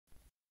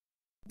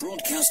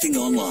Broadcasting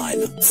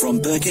online from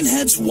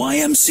Birkenhead's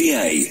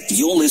YMCA,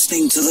 you're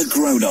listening to the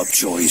grown-up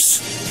choice.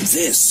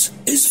 This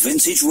is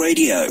Vintage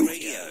Radio.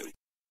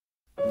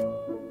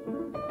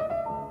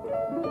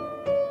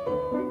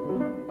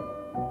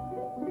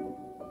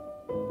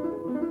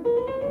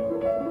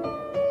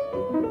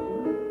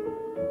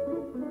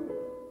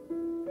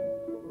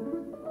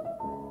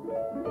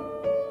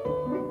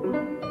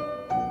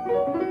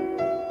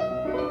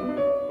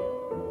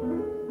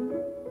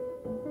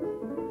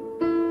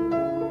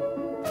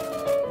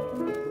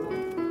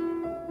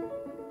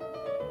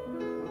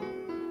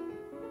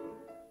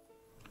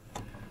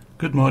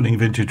 Good morning,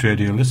 Vintage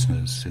Radio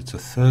listeners. It's a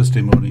Thursday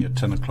morning at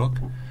 10 o'clock,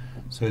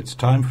 so it's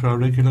time for our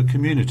regular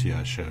Community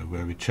Hour show,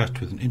 where we chat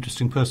with an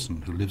interesting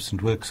person who lives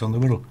and works on the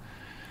Wirral.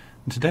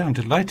 And today I'm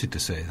delighted to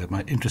say that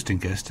my interesting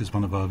guest is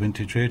one of our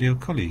Vintage Radio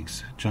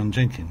colleagues, John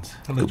Jenkins.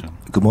 Hello, John.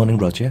 Good morning,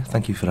 Roger.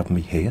 Thank you for having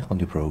me here on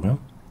your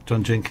programme.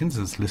 John Jenkins,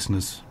 as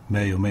listeners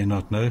may or may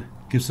not know,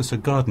 gives us a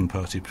garden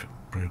party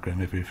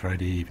programme every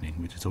Friday evening,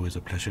 which is always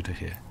a pleasure to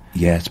hear.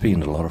 Yeah, it's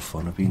been a lot of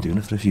fun. I've been doing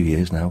it for a few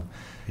years now.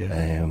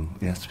 Yeah,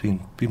 it's been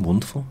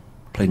wonderful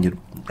playing your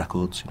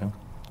records, you know.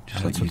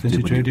 Just that's like what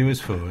Vintage Radio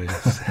is for.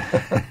 Yes.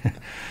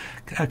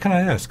 Can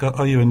I ask,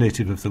 are you a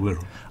native of the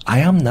Wirral? I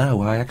am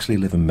now. I actually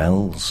live in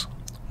Mells,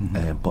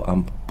 but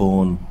I'm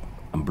born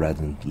and bred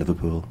in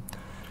Liverpool.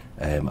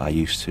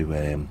 I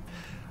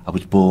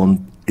was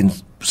born in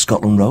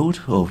Scotland Road,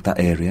 or that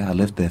area. I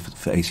lived there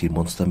for 18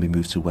 months. Then we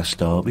moved to West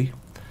Derby,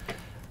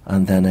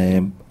 and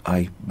then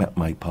I met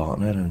my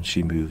partner, and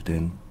she moved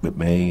in with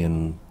me,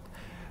 and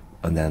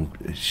then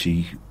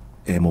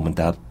her mum and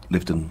dad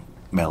lived in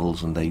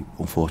Mells, and they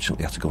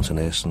unfortunately had to go into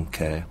nursing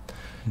care.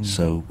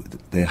 So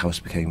their house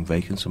became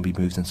vacant, and we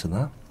moved into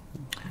that.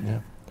 Yeah.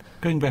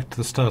 Going back to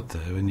the start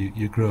there, when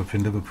you grew up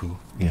in Liverpool,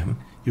 yeah.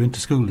 You went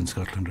to school in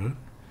Scotland Road?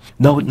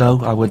 No,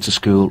 I went to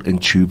school in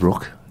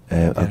Tuebrook,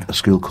 a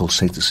school called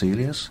St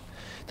Cecilia's,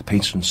 the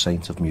patron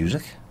saint of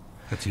music.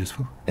 That's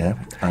useful. Yeah,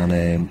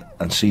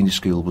 and senior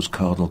school was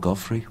Cardinal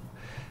Godfrey.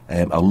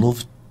 I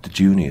loved the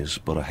juniors,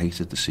 but I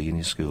hated the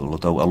senior school,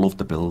 although I loved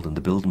the building.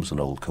 The building was an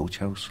old coach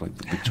house, like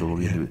the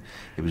Victorian. Yeah.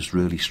 It was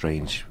really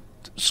strange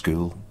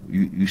school.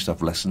 You used to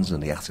have lessons in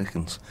the attic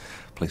and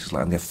places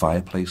like that, and they had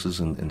fireplaces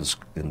in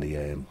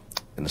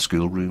the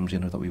school rooms, you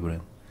know, that we were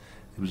in.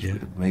 It was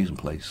an amazing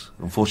place.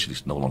 Unfortunately,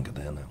 it's no longer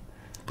there now.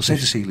 But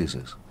St Cecilia's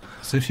is.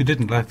 So if you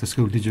didn't like the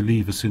school, did you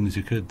leave as soon as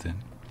you could then?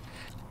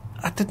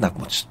 I didn't have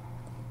much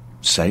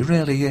say,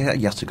 really. Yeah,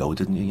 you had to go,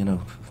 didn't you, you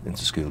know,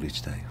 into school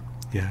each day.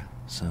 Yeah.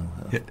 So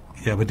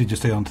yeah, but did you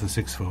stay on to the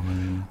sixth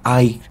form?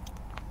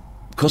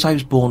 Because I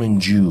was born in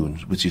June,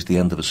 which is the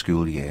end of the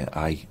school year,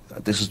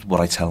 this is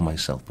what I tell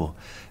myself, but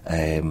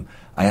I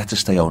had to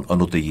stay on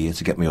another year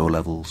to get my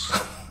O-levels.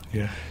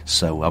 Yeah.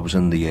 So I was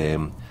on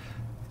the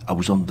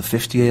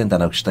fifth year, and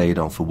then I stayed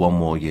on for one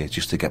more year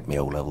just to get my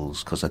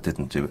O-levels, because I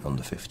didn't do it on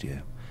the fifth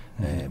year.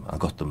 I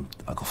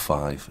got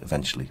 5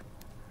 eventually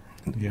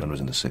when I was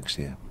in the sixth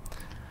year.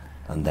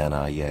 And then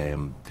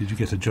Did you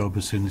get a job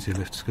as soon as you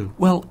left school?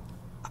 Well,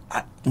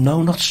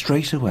 no, not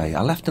straight away.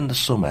 I left in the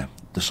summer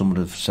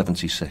of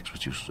 '76,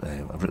 which was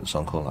I've written a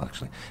song called that,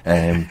 actually.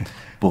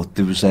 But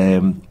there was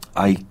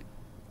I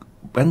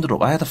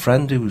had a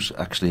friend who was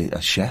actually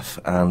a chef,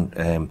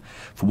 and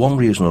for one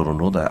reason or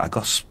another, I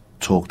got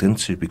talked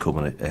into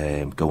becoming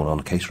going on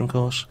a catering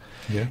course.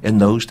 Yeah. In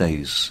those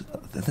days,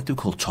 I think they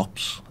were called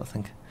tops.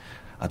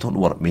 I don't know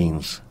what it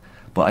means,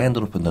 but I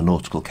ended up in the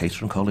Nautical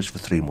Catering College for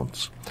 3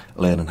 months,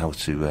 learning how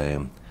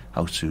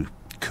to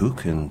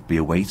cook and be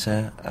a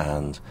waiter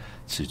and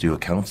to do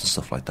accounts and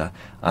stuff like that.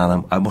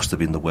 And I must have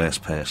been the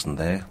worst person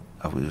there.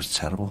 It was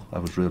terrible. I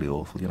was really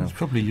awful, you know. It's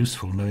probably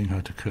useful knowing how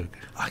to cook.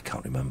 I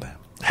can't remember.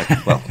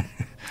 Well,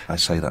 I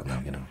say that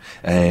now, you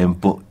know.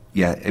 But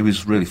yeah, it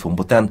was really fun.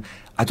 But then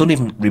I don't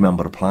even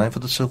remember applying for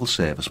the civil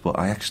service, but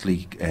I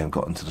actually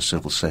got into the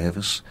civil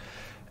service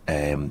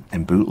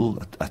in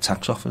Bootle, a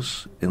tax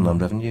office,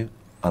 Inland Revenue,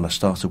 and I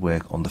started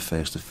work on the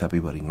 1st of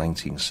February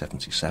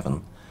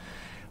 1977.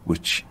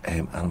 Which,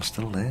 and I'm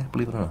still there,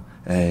 believe it or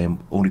not.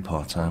 Only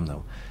part-time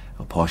though,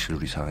 or partially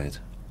retired.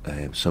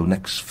 So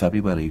next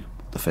February,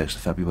 the 1st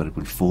of February,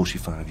 will be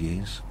 45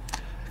 years.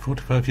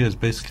 45 years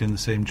basically in the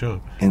same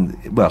job?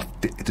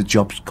 The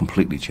job's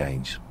completely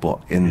changed,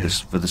 but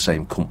for the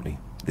same company,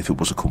 if it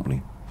was a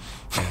company.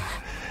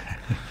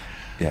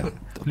 Yeah.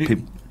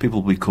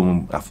 People will be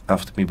coming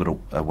after me with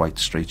a white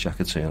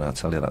straitjacket saying, I'll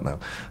tell you that now.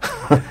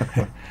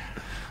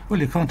 Well,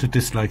 you can't have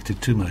disliked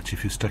it too much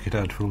if you stuck it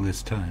out for all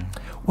this time.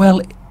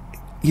 Well,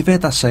 you've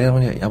heard that saying,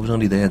 haven't you? I was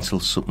only there until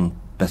something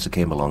better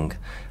came along,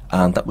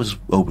 and that was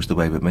always the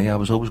way with me. I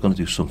was always going to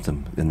do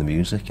something in the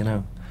music, you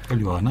know. Well,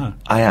 you are now.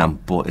 I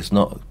am, but it's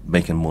not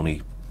making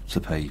money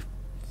to pay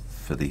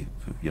for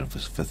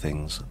for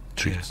things,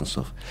 treats and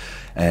stuff.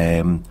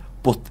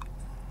 But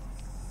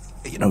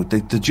you know,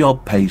 the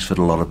job pays for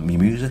a lot of my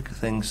music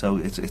things, so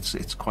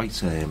it's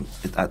quite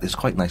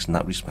nice in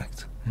that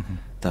respect. Mm-hmm.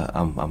 That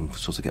I'm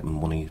sort of getting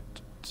money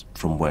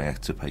from work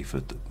to pay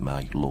for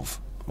my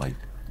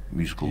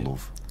musical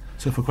love.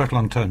 So for quite a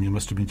long time you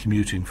must have been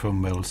commuting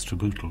from Mells to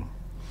Bootle.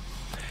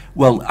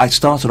 Well, I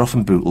started off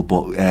in Bootle,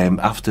 but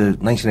after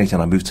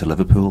 1989 I moved to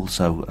Liverpool.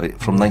 So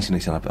from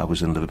 1989 I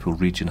was in Liverpool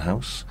Regent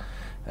House,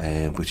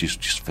 which is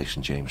just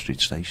facing James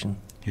Street Station.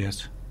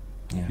 Yes.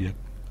 Yeah. Yep.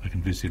 I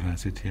can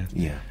visualise it, yes.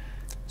 Yeah.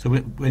 So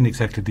when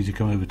exactly did you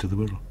come over to the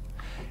Wirral?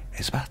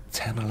 It's about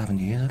 10, 11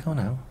 years ago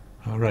now.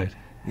 All right.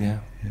 Yeah.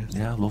 Yes.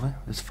 Yeah, I love it.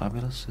 It's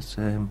fabulous.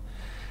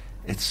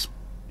 It's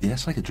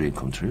like a dream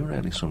come true,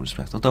 really, in some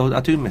respect. Although I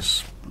do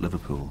miss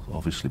Liverpool,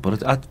 obviously,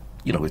 but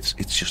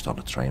it's just on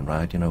a train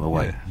ride,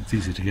 away. Yeah, it's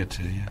easy to get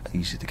to, yeah.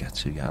 Easy to get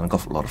to, yeah. And I've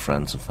got a lot of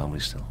friends and family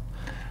still.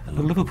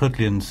 Well,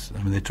 Liverpudlians,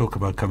 I mean, they talk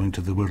about coming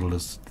to the Wirral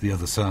as the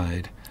other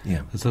side.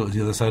 Yeah. As though it was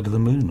the other side of the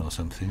moon or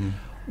something.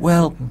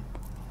 Well,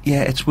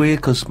 yeah, it's weird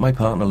because my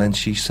partner Lynn,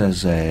 she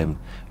says,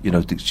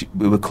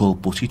 we were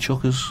called butty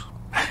chuckers.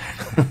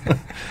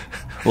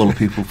 All the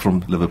people from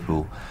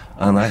Liverpool.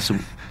 And I had to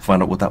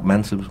find out what that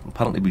meant.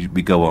 Apparently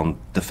we go on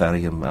the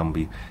ferry and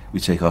we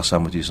take our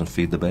sandwiches and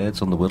feed the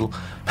birds on the Wirral.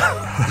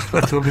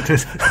 That's all it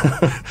is.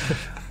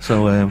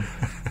 So,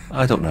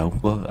 I don't know.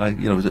 Well,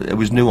 it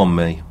was new on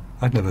me.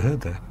 I'd never heard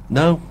that.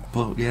 No,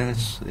 but yeah,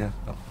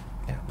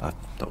 I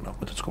don't know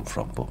where it's come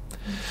from, but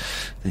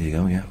there you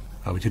go, yeah.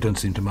 Oh, but you don't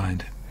seem to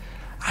mind.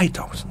 I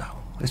don't know.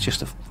 It's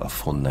just a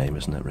fun name,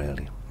 isn't it,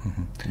 really?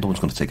 Mm-hmm. No one's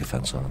going to take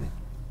offence on it.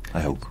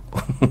 I hope.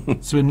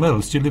 So in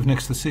Wales, do you live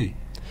next to the sea?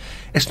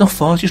 It's not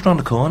far, it's just round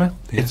the corner.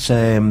 Yeah. It's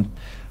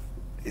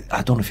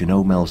I don't know if you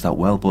know Mells that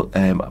well, but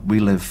we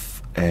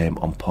live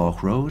on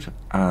Park Road,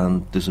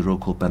 and there's a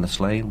road called Bennett's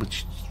Lane,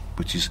 which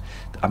is,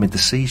 I mean, the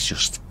sea's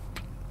just,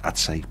 I'd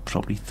say,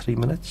 probably 3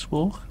 minutes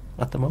walk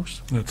at the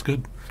most. That's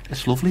good.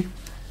 It's lovely.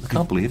 I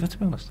can't believe it, to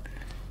be honest.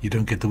 You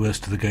don't get the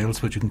worst of the gales,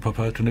 but you can pop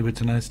out whenever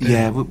it's a nice day.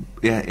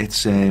 Yeah,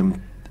 it's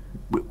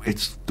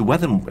the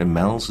weather in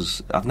Mells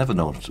is. I've never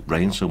known it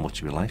rain so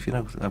much in my life. I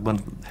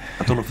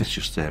don't know if it's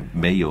just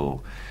me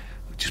or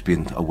just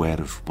being aware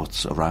of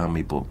what's around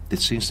me, but it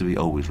seems to be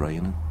always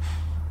raining.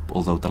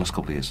 Although the last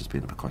couple of years it's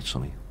been a bit quite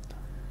sunny.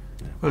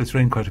 Yeah. Well, it's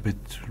rained quite a bit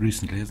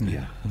recently, hasn't it?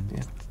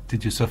 Yeah.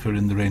 Did you suffer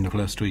in the rain of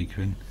last week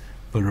when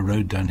Borough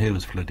Road down here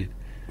was flooded?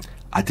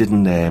 I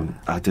didn't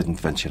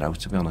venture out,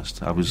 to be honest.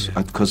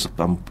 Because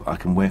I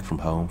can work from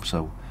home,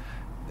 so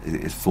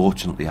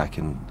fortunately I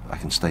can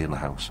stay in the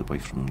house away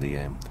from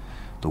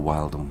the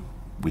wild and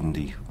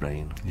windy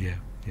rain. Yeah.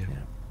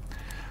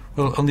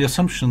 Well, on the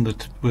assumption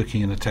that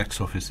working in a tax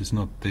office is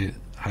not the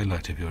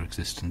highlight of your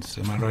existence,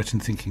 am I right in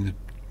thinking that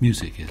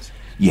music is?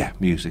 Yeah,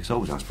 music's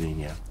always has been.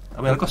 Yeah,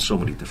 I mean I've got so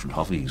many different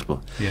hobbies, but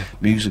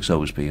music's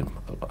always been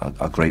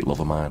a great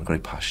love of mine, a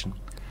great passion.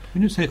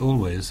 When you say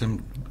always,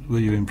 were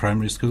you in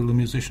primary school a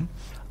musician?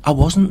 I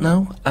wasn't,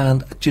 no.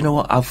 And do you know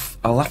what?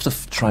 I'll have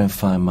to try and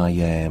find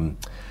my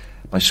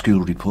my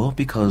school report,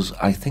 because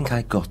I think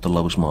I got the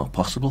lowest mark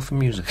possible for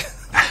music.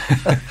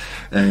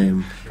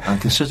 And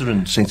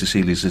considering St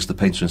Cecilia's is the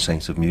patron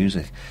saint of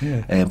music,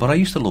 but I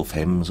used to love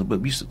hymns.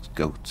 We used to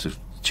go to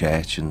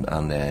church and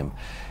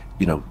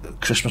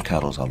Christmas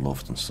carols I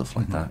loved and stuff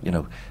like that.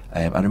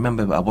 I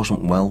remember I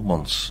wasn't well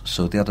once,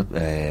 so they had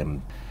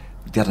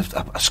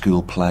a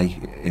school play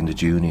in the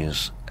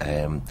juniors,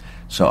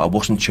 so I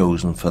wasn't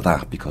chosen for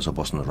that because I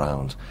wasn't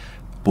around,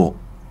 but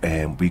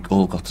we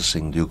all got to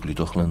sing The Ugly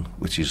Duckling,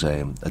 which is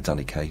a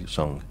Danny Kaye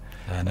song.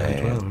 I know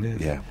it well, yes.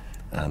 Yeah.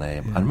 And I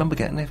remember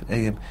getting it,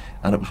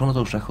 and it was one of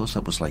those records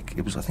that was like,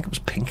 I think it was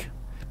pink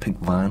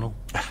vinyl.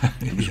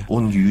 It was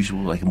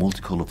unusual, like a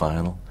multicolour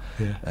vinyl.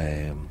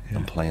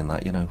 And playing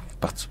that,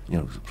 but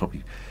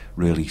probably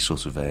really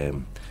sort of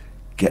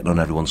getting on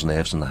everyone's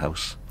nerves in the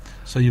house.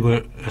 So you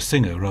were a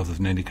singer rather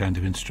than any kind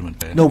of instrument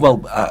player? No, well,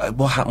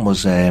 what happened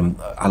was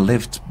I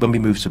lived, when we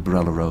moved to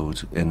Borella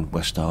Road in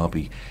West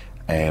Derby,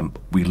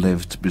 we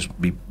lived,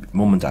 my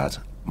mum and dad,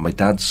 my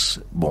dad's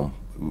mum,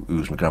 who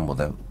was my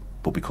grandmother,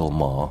 what we call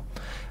Ma,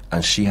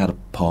 and she had a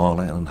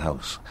parlour in the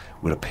house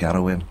with a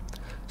piano in.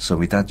 So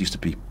my dad used to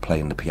be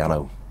playing the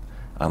piano,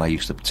 and I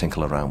used to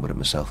tinkle around with it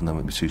myself, and then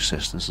with my two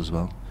sisters as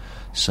well.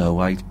 So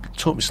I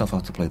taught myself how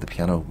to play the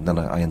piano, and then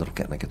I ended up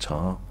getting a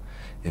guitar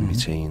in my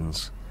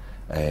teens.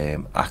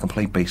 I can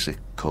play basic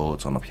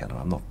chords on a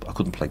piano. I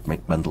couldn't play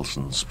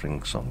Mendelssohn's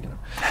Spring Song,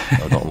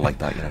 or nothing like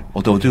that,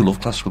 Although I do love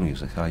classical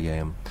music.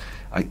 I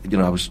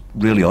was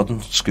really odd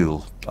in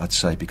school, I'd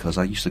say, because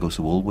I used to go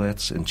to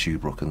Woolworths in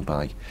Tuebrook and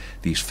buy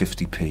these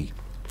 50p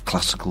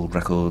classical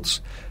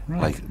records,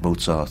 like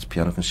Mozart's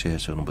Piano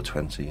Concerto No.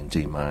 20 in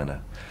D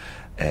minor,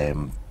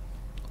 and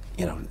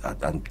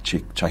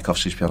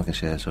Tchaikovsky's Piano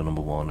Concerto No.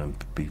 1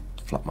 and B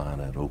flat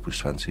minor, Opus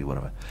 20,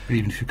 whatever.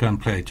 Even if you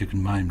can't play it, you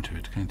can mime to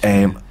it, can't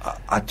you?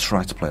 I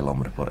tried to play along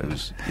with it, but it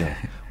was,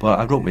 But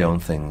I wrote my own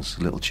things,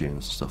 little tunes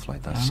and stuff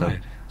like that.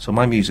 So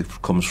my music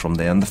comes from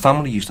there. And the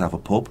family used to have a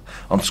pub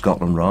on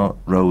Scotland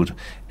Road.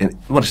 When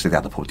I say they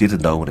had a pub, they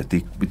didn't know it.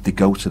 They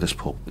go to this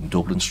pub in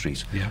Dublin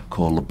Street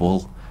called The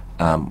Bull.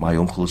 My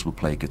uncles would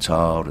play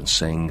guitar and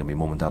sing, and my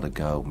mum and dad would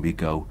go, and we'd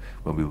go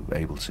when we were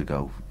able to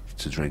go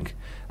to drink,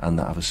 and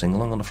have a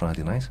sing-along on a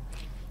Friday night.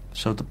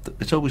 So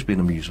it's always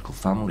been a musical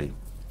family,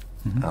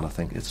 and I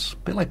think it's a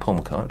bit like Paul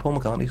McCartney. Paul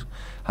McCartney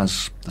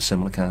has a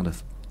similar kind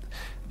of,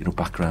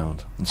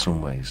 background in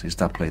some ways. His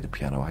dad played the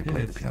piano, I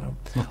played the piano.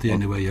 It's not the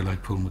only way you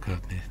like Paul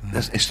McCartney. No.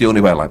 It's the only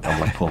way I'm like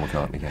Paul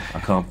McCartney. Yeah, I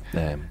can't.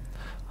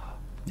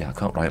 I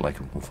can't write like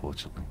him,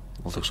 unfortunately.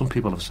 Although some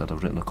people have said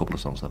I've written a couple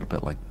of songs that are a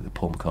bit like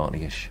Paul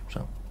McCartney-ish.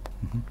 So.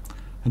 Mm-hmm.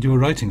 And you were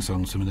writing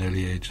songs from an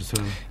early age as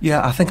well?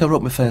 Yeah, I think I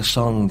wrote my first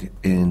song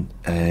in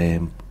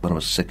when I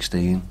was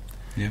 16.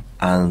 Yeah.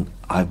 And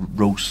I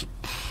wrote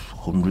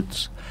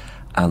hundreds,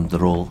 and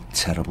they're all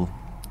terrible.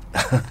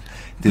 I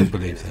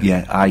believe that.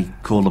 Yeah, I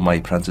call them my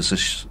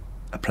apprenticeship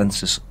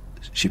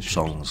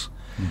songs.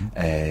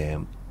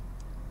 Mm-hmm.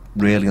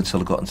 Really,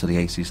 until I got into the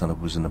 80s and I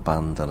was in a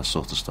band and I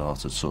sort of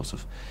started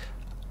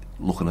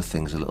looking at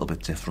things a little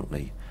bit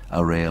differently.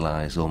 I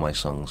realised all my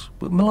songs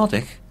were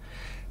melodic,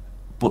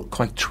 but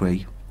quite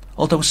twee.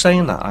 Although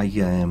saying that,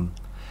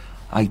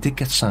 I did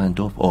get signed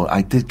up, or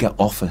I did get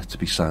offered to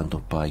be signed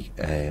up by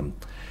a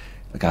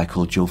guy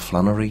called Joe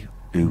Flannery,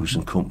 who was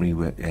in company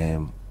with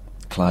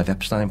Clive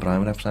Epstein,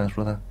 Brian Epstein's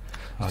brother.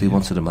 So he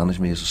wanted to manage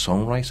me as a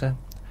songwriter.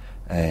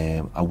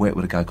 I worked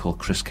with a guy called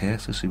Chris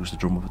Curtis, who was the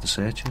drummer with the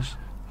Searchers.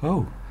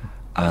 Oh.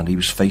 And he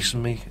was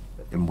facing me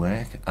in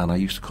work, and I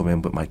used to come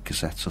in with my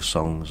cassettes of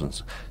songs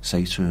and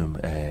say to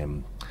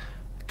him,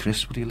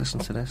 Chris, will you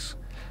listen to this?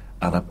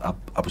 And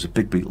I was a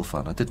big Beatle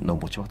fan. I didn't know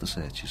much about the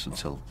Searchers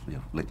until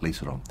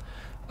later on.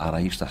 And I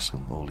used to ask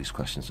him all these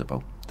questions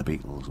about the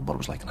Beatles and what it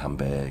was like in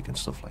Hamburg and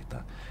stuff like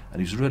that.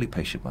 And he was a really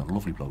patient man,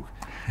 lovely bloke.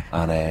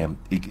 And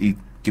he'd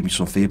give me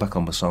some feedback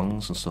on my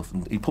songs and stuff.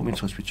 And he put me in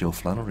touch with Joe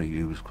Flannery,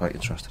 who was quite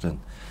interested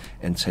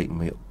in taking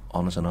me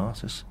on as an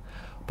artist.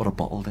 But I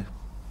bottled it.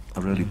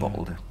 I really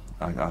bottled it.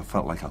 I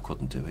felt like I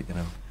couldn't do it,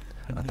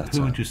 at that Who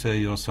time. would you say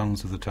your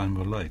songs of the time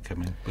were like? I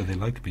mean, were they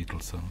like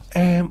Beatles songs?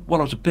 Well,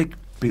 I was a big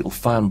Beatle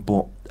fan,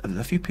 but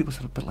a few people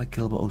said a bit like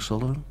Gilbert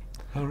O'Sullivan.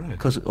 Oh,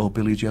 right. Or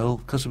Billy Joel,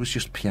 because it was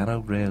just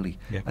piano, really.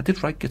 Yeah. I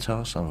did write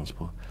guitar songs,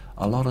 but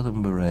a lot of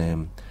them were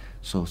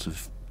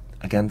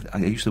again, I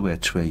used the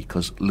word twee,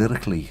 because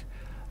lyrically,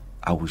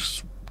 I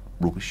was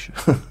rubbish.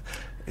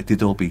 It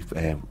did all be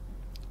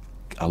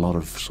a lot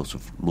of sort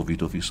of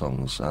lovey-dovey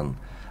songs, and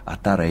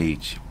at that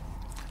age...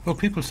 Well,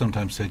 people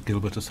sometimes say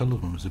Gilbert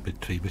O'Sullivan was a bit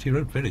twee, but he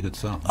wrote very good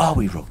songs. Oh,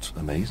 he wrote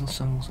amazing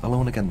songs.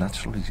 Alone Again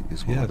Naturally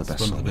is one of the best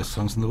songs. Yeah, one of the best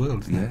songs in the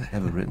world. Yeah,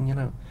 ever written,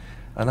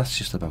 And that's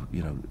just about,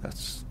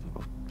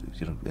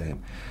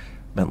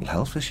 mental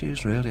health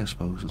issues, really, I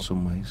suppose, in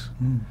some ways.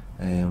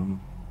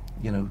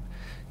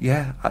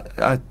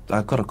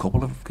 I've got a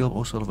couple of Gilbert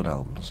O'Sullivan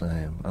albums,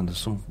 and there's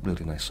some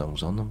really nice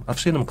songs on them.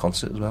 I've seen him in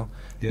concert as well.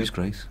 Yeah. He's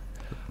great.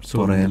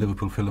 Saw him in the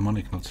Liverpool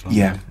Philharmonic not so long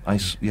ago.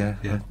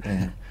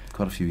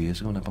 Quite a few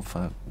years ago,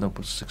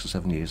 about 6 or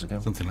 7 years ago.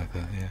 Something like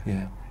that,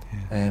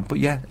 yeah. But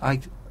yeah,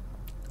 I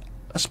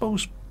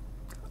suppose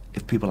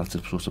if people had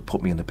to sort of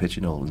put me in the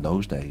pigeonhole in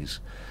those days,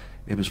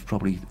 it was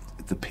probably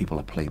the people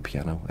that played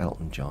piano: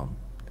 Elton John,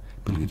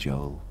 Billy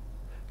Joel,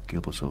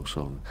 Gilbert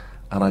O'Sullivan.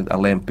 And I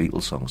learned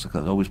Beatles songs. I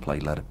could always play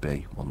Let It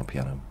Be on the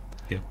piano.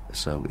 Yeah.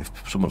 So if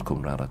someone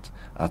come round,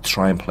 I'd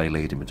try and play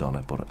Lady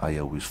Madonna, but I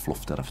always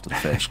fluffed it after the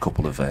first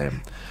couple of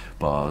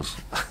bars.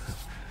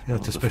 Yeah,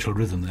 it's a special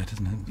rhythm, that,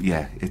 isn't it?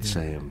 Yeah, it's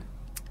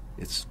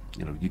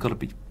you've got to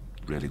be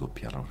really good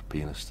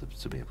pianist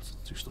to be able to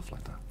do stuff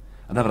like that.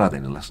 I never had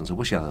any lessons. I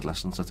wish I had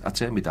lessons. I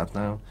turned my dad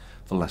down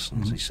for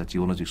lessons. He said, "Do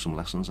you want to do some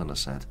lessons?" And I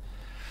said,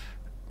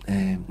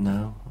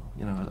 "No."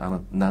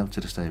 And now to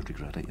this day I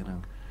regret it.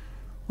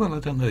 Well, I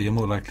don't know. You're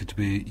more likely to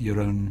be your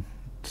own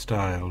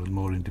style and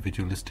more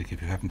individualistic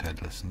if you haven't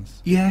had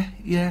lessons. Yeah.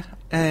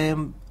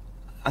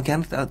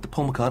 Again,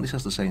 Paul McCartney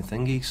says the same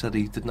thing. He said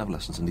he didn't have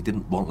lessons, and he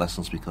didn't want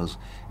lessons because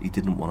he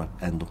didn't want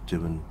to end up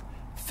doing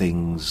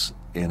things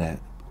in a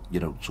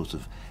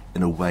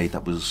in a way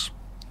that was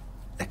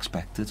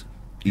expected.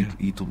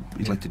 He'd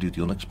like to do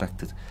the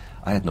unexpected.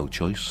 I had no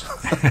choice.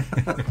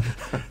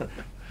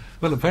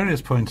 Well, at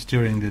various points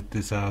during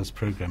this hour's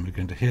programme, we're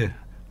going to hear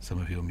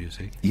some of your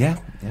music. Yeah.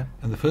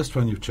 And the first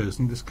one you've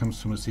chosen, this comes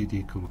from a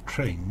CD called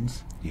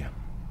Trains. Yeah.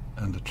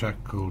 And a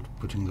track called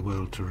Putting the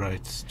World to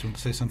Rights. Do you want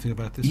to say something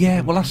about this?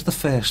 Yeah, well, that's the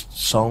first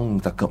song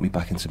that got me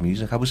back into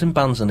music. I was in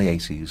bands in the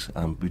 80s,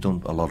 and we've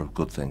done a lot of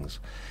good things.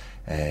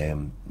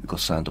 We got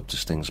signed up to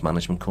Sting's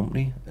management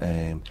company.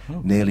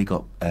 Nearly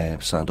got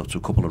signed up to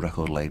a couple of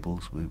record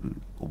labels.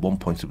 At one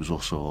point, it was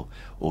also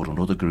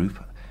another group,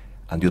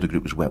 and the other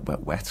group was Wet,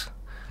 Wet, Wet.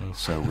 Oh.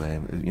 So,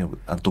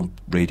 I'd done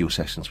radio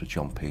sessions with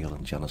John Peel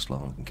and Janice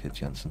Long and Kid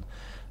Jensen,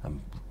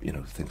 and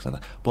things like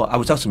that. But I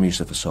was out of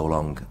music for so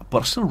long,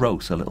 but I still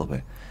wrote a little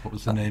bit. What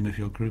was the name of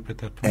your group at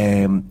that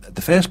point?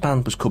 The first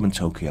band was Come in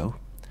Tokyo,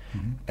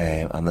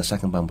 and the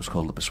second band was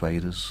called The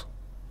Persuaders,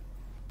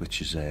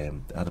 which is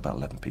had about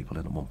 11 people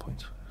in at one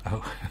point.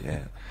 Oh,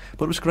 yeah,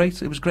 but it was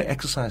great. It was great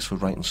exercise for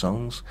writing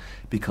songs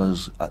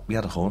because we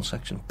had a horn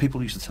section.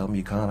 People used to tell me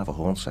you can't have a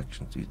horn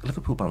section.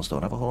 Liverpool bands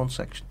don't have a horn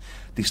section.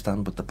 They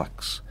stand with the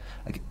backs,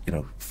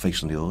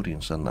 facing the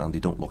audience, and they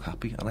don't look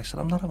happy. And I said,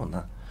 I'm not having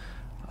that.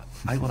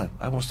 I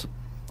want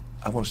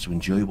us to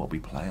enjoy what we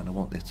play, and I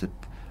want it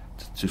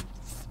to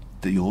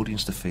the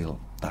audience to feel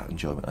that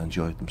enjoyment and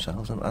enjoy it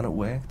themselves, and it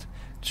worked.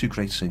 Two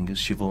great singers,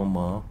 Siobhan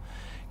Moore,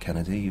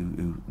 Kennedy,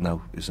 who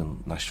now is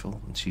in Nashville,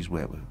 and she's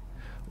worked with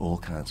all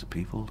kinds of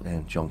people.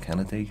 John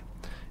Kennedy,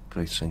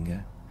 great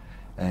singer.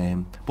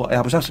 But I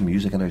was out of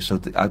music anyway,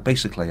 so I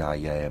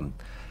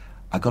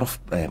got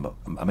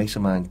a mate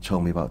of mine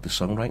told me about the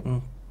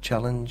songwriting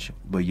challenge,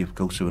 where you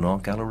go to an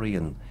art gallery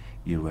and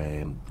you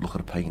look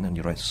at a painting and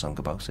you write a song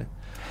about it.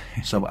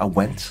 So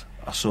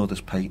I saw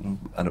this painting,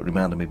 and it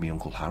reminded me of my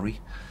Uncle Harry.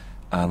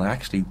 And I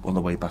actually, on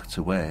the way back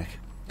to work,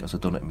 because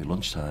I'd done it in my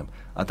lunchtime,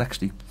 I'd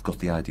actually got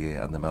the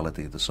idea and the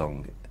melody of the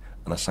song,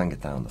 and I sang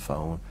it down the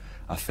phone.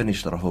 I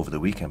finished it off over the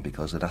weekend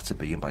because it had to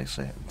be in by a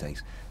certain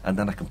date, and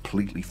then I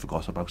completely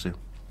forgot about it.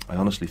 I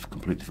honestly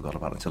completely forgot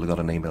about it until I got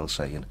an email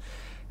saying,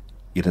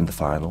 "You're in the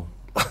final."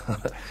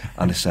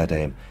 And it said,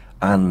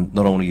 and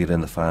not only you're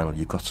in the final,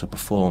 you've got to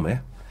perform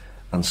it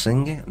and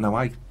sing it. Now,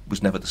 I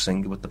was never the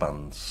singer with the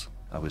bands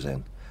I was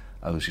in.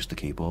 I was just a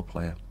keyboard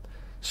player.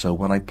 So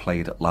when I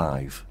played it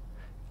live,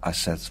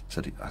 as I said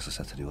to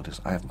the audience,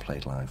 I haven't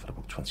played live for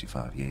about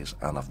 25 years,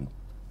 and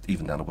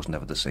even then I was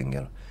never the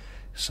singer.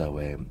 So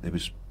it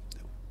was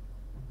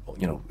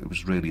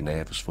really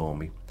nervous for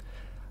me.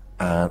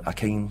 And I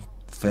came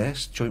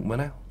first, joint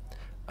winner,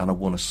 and I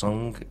won a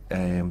song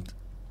at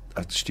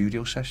the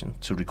studio session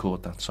to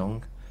record that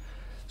song.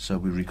 So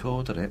we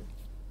recorded it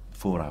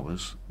 4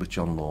 hours with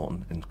John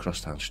Lawton in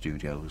Crosstown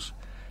Studios,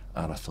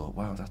 and I thought,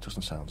 wow, that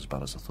doesn't sound as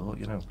bad as I thought,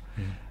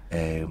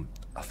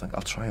 I think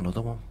I'll try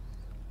another one,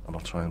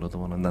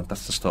 and then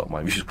that's the start of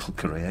my musical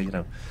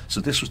career,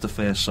 So this was the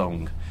first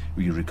song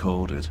we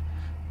recorded,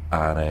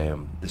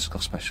 and this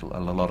has got a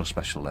lot of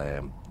special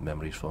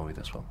memories for me,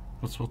 this one.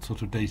 What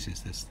sort of date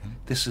is this then?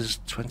 This is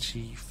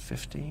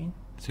 2015.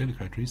 It's really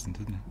quite recent,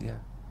 isn't it? Yeah.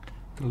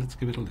 Well, let's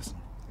give it a listen.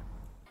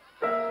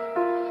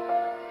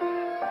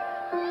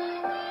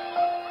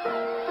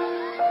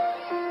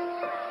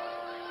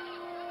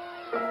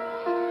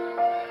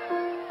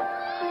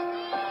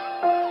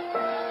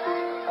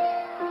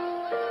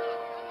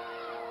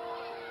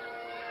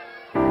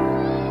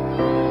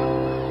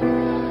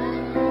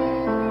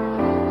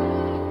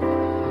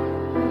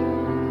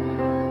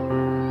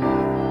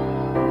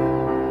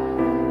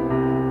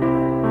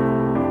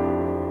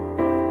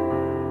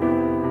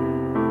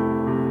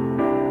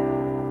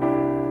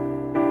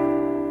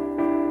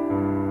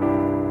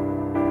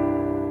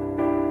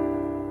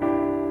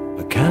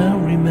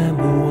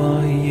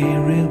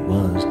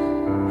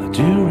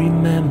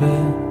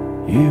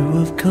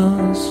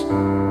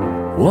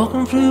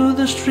 Walking through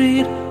the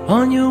street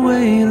on your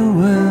way to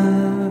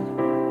work,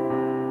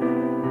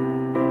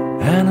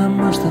 and I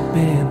must have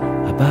been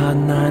about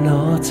 9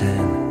 or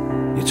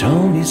 10. You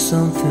told me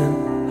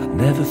something I'd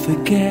never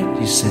forget.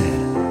 You said,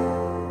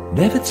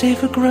 never take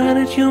for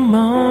granted your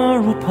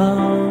moral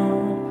power.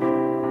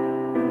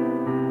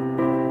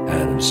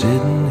 And I'm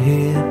sitting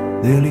here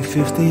nearly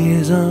 50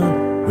 years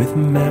on, with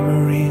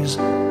memories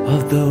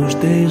of those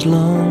days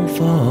long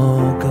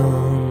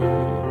forgone.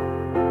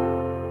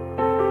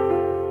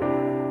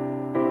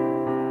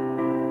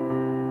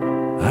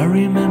 I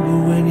remember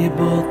when you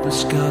bought the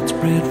Scots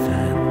Bred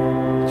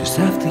van, just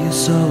after you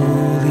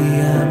sold the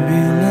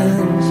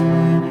ambulance.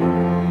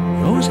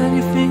 You always had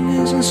your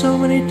fingers in so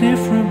many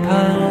different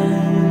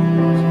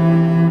pies,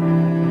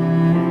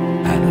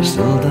 and I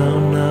still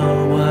don't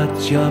know what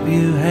job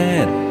you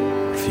had,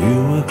 if you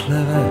were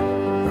clever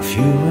or if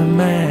you were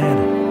mad.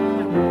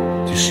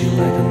 Just seemed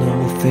like a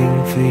normal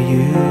thing for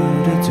you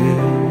to do.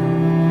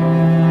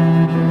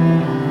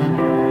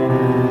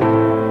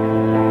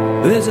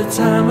 There's a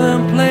time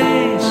and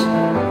place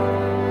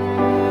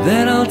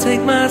that I'll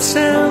take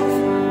myself.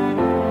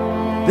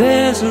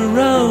 There's a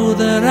road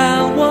that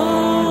I'll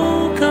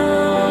walk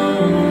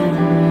on.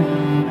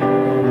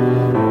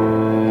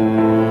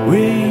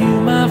 Will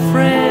you, my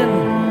friend,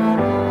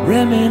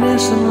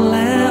 reminisce and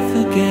laugh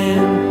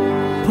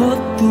again, put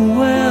the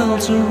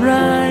world to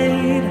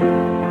right?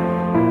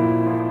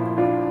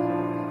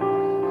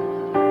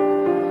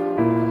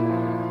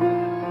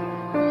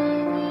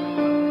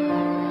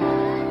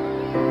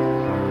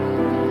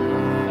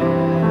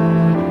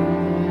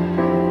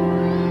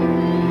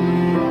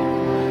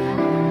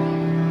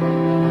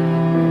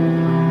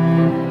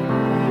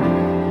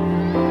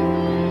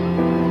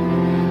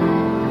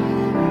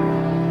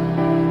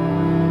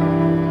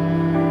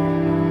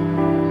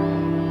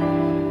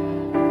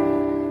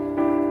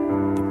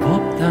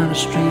 The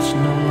street's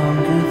no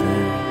longer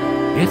there.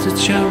 It's a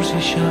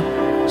charity shop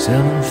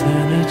selling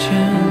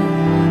furniture.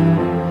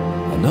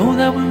 I know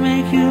that will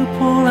make you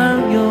pull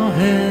out your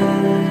hair,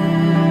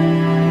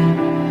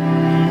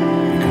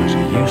 because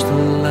you used to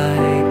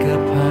like a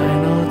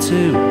pint or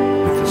two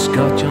with the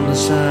scotch on the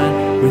side,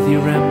 with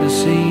your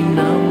embassy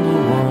number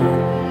 1.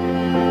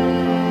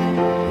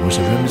 It was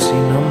your embassy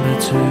number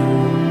 2.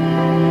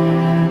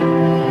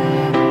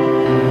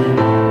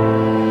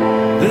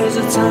 There's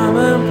a time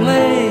and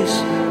place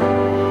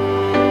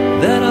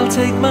that I'll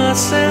take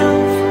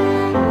myself.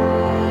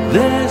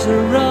 There's a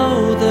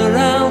road that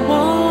I'll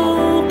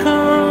walk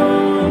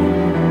on.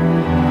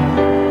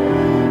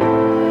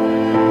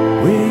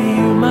 Will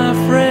you, my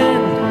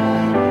friend,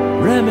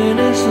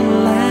 reminisce and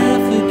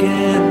laugh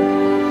again,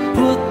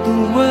 put the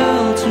world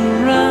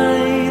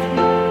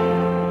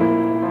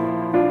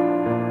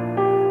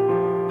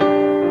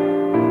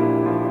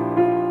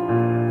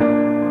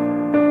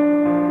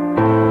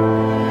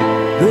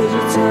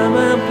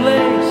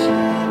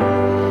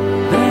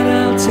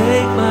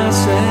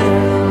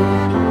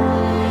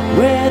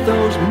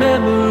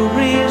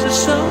memories are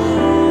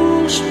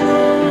so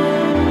strong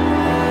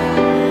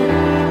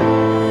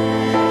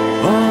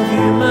of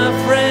you, my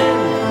friend.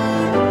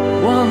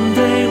 One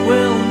day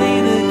we'll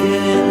meet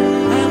again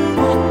and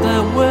put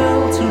that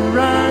world to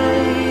right.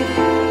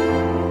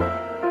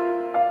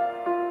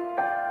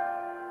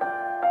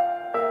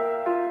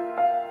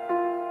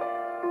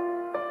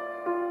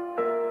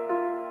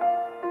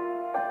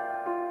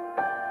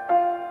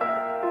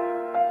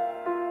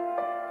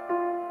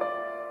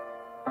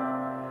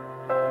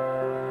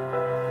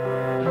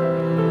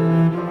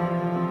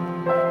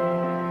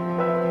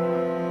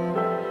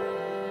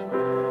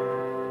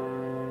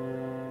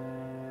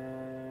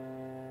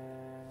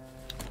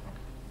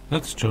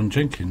 That's John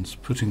Jenkins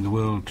putting the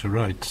world to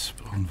rights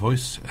on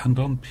voice and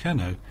on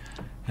piano.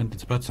 And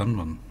it's about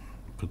someone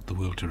put the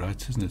world to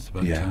rights, isn't it? It's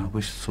about I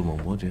wish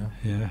someone would, yeah.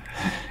 Yeah.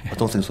 I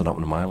don't think it's going to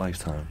happen in my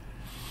lifetime.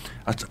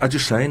 I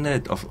just saying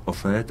that,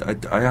 I've heard,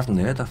 I haven't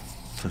heard that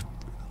for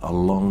a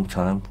long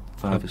time,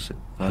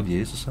 5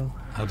 years or so.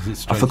 How does it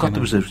strike I forgot you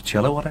there now? was a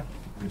cello on it.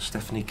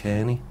 Stephanie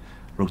Kearney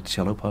wrote the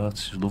cello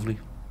parts. She's lovely.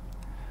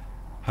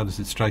 How does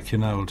it strike you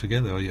now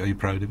altogether? Are you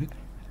proud of it?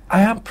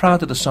 I am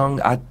proud of the song.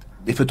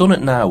 If I'd done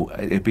it now,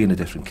 it'd be in a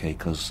different key,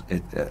 because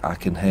I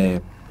can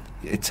hear.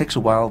 It takes a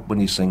while when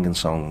you're singing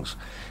songs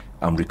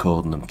and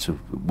recording them to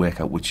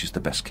work out which is the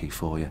best key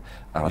for you.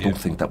 And I don't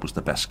think that was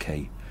the best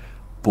key.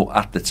 But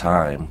at the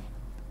time,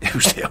 it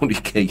was the only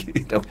key.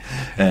 You know,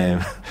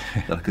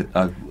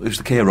 it was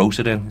the key I wrote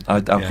it in.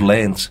 I've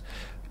learnt,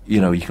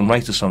 you know, you can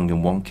write a song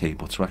in one key,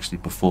 but to actually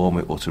perform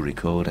it or to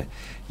record it,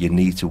 you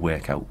need to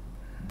work out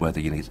whether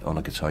you need, on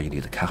a guitar you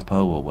need a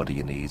capo, or whether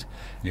you need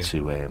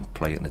to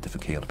play it in a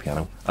different key on a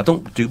piano. I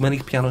don't do many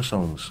piano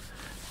songs.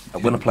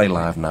 When I play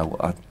live now,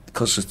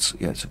 because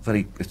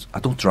I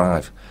don't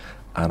drive,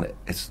 and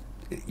it's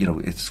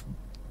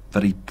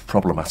very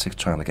problematic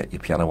trying to get your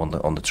piano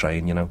on the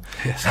train, you know,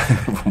 Yes.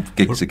 from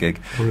gig to gig.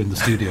 Or in the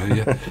studio,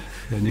 yeah.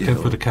 And you can't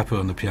put a capo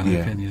on the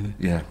piano, can you?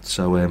 Yeah,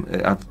 so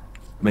I've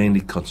mainly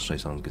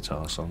concentrated on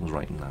guitar songs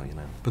writing now, you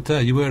know. But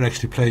there, you were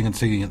actually playing and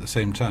singing at the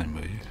same time,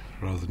 were you?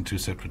 Rather than two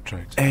separate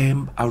tracks.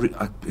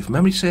 If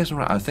memory serves me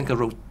right, I think I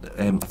wrote.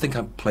 I think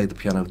I played the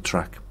piano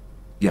track.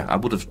 Yeah, I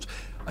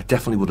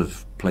definitely would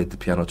have played the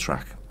piano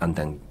track and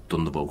then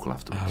done the vocal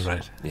afterwards. Oh,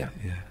 right. Yeah.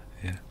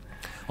 Yeah.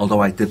 Although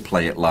I did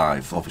play it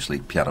live, obviously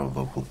piano and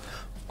vocal,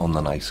 on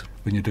the night.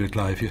 When you do it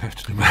live, you have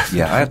to do both.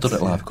 Yeah, I have done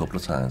it live a couple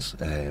of times.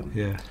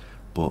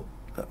 But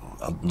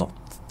not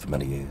for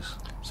many years.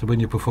 So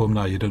when you perform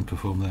now, you don't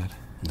perform that?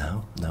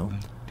 No. Do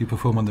you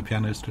perform on the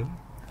piano still?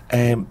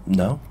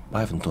 No,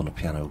 I haven't done a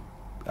piano.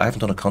 I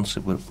haven't done a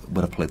concert where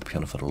I played the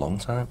piano for a long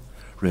time,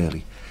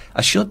 really.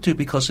 I should do,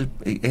 because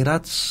it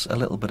adds a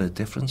little bit of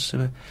difference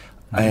to it.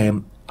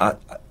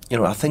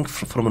 I think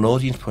from an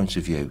audience point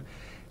of view,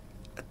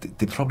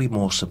 they're probably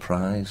more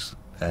surprised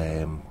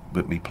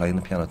with me playing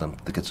the piano than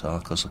the guitar,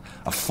 because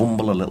I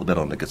fumble a little bit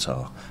on the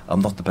guitar.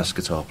 I'm not the best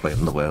guitar player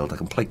in the world. I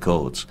can play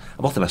chords.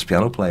 I'm not the best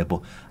piano player, but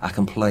I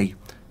can play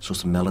sort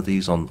of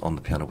melodies on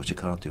the piano, which you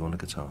can't do on the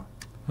guitar.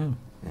 Oh.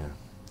 Yeah,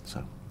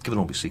 so giving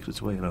all my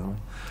secrets away, you know.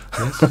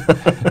 Yes.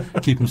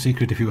 Keep them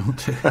secret if you want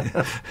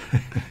to.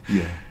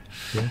 Yeah.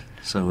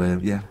 So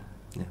yeah.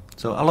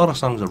 So a lot of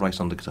songs are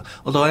write on the guitar.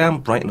 Although I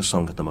am writing a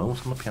song at the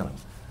moment on the piano.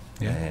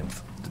 Yeah.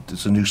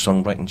 There's a new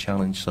songwriting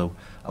challenge, so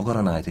I've got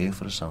an idea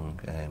for a song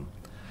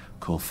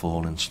called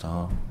Falling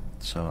Star.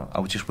 So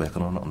I was just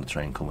working on it on the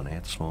train coming here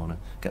this morning,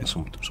 getting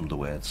some of the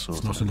words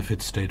sorted. It's not in a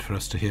fit state for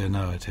us to hear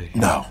now, I take it.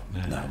 No.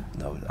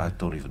 I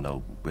don't even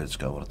know where it's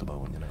going at the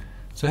moment, you know.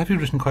 So have you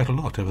written quite a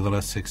lot over the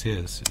last 6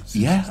 years? Since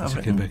I've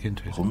you came written back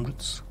into it.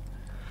 hundreds.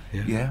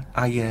 Yeah.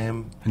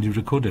 And you've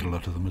recorded a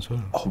lot of them as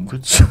well.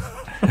 Hundreds.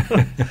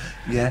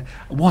 Yeah.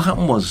 What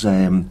happened was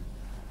I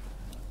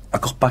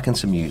got back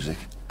into music,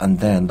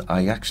 and then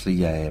I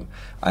actually I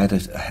had a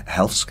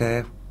health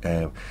scare.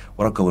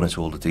 Without going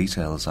into all the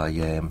details,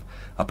 I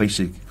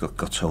basically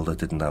got told I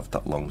didn't have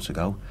that long to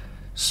go.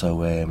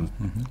 So I'm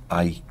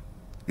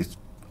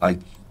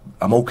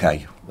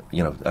okay.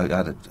 You know, I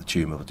had a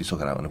tumour, but they took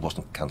it out and it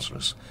wasn't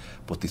cancerous,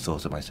 but they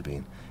thought it might have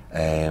been.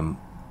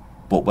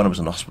 But when I was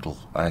in hospital,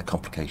 I had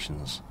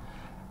complications,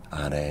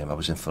 and I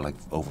was in for like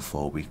over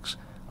 4 weeks,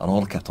 and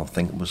all I kept on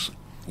thinking was,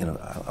 you know,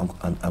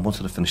 I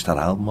wanted to finish that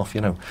album off,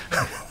 you know.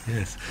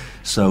 Yes.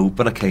 So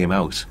when I came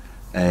out,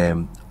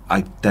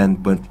 I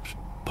then went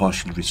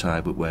partially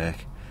retired with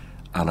work,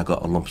 and I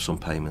got a lump sum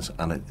payment,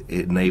 and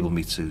it enabled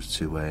me to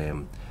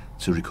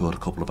record a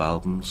couple of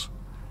albums,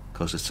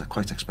 because it's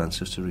quite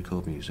expensive to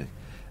record music.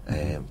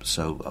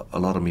 So a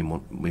lot of my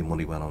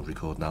money went on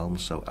recording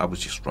albums. So I was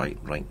just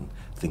writing,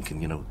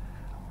 thinking, you know,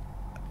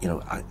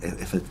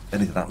 if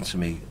anything happened to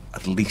me,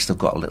 at least I've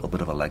got a little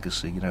bit of a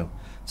legacy, you know,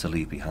 to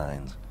leave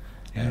behind.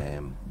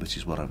 Which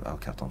is what I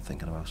kept on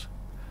thinking about.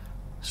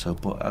 So,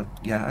 but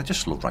I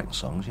just love writing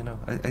songs, you know.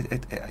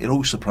 It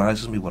always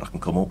surprises me what I can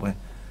come up with.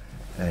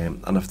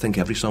 And I think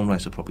every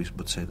songwriter probably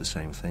would say the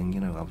same thing, you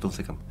know. I don't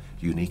think I'm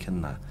unique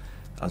in that.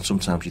 And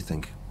sometimes you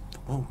think,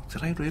 oh,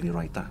 did I really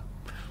write that?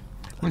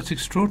 Well, it's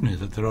extraordinary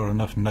that there are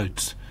enough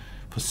notes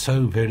for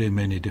so very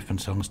many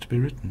different songs to be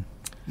written.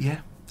 Yeah,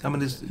 I mean,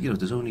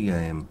 there's only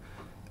A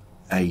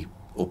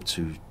up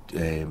to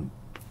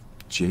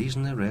G,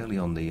 isn't there? Really,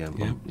 on the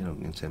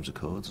in terms of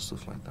chords and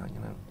stuff like that,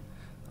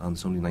 And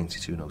there's only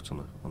 92 notes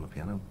on the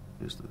piano.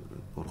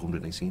 Or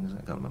 118, is it?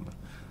 I can't remember.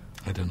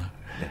 I don't know.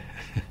 Yeah.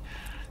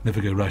 Never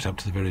go right up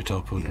to the very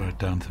top or right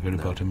down to the very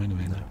bottom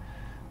anyway. No.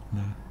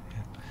 Yeah.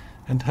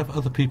 And have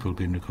other people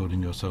been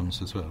recording your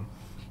songs as well?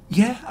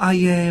 Yeah,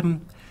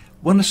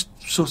 when I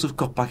sort of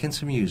got back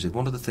into music,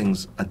 one of the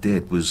things I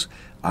did was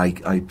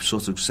I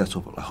sort of set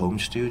up a home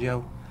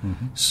studio.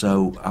 Mm-hmm.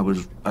 So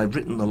I'd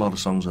written a lot of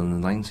songs in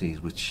the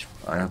 90s, which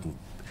I hadn't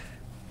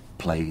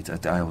played.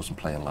 I wasn't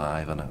playing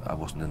live, and I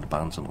wasn't in the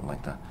band, something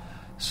like that.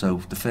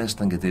 So the first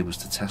thing I did was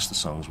to test the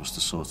songs, was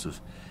to sort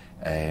of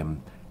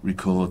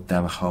record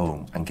them at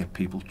home and get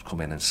people to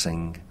come in and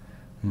sing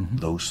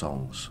those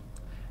songs.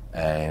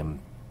 And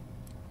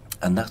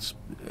that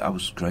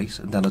was great.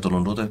 And then I done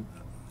another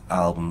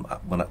album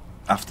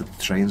after the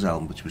Trains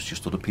album, which was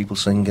just other people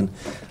singing,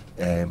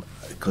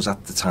 because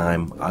at the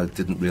time I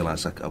didn't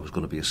realise I was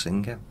going to be a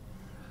singer.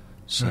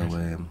 So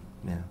right.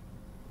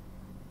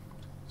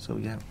 So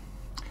yeah.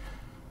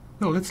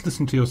 Well, let's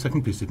listen to your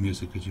second piece of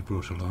music that you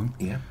brought along.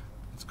 Yeah.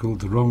 It's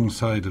called The Wrong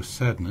Side of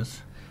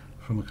Sadness,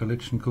 from a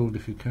collection called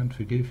If You Can't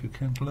Forgive, You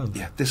Can't Love.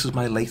 Yeah, this is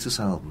my latest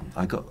album.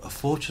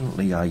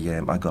 Fortunately,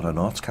 I got an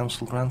Arts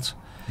Council grant,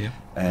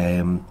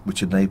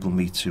 which enabled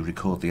me to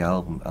record the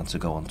album and to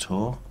go on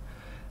tour.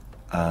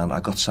 And I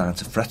got signed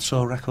to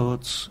Fretsaw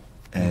Records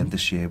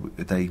this year.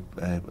 They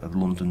a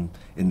London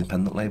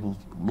independent label.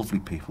 Lovely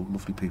people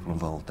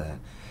involved there.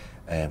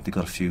 They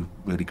got a few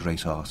really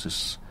great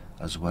artists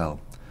as well.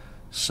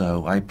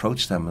 So I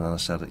approached them and I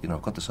said,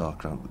 I've got this art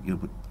grant,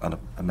 and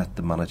I met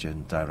the manager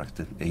and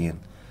director, Ian.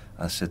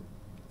 And I said,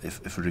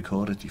 if I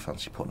record it, do you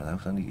fancy putting it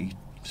out? And he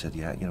said,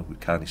 yeah, we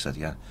kindly said,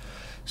 yeah.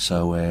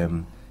 So,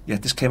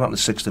 this came out on the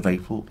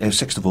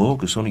 6th of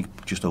August, only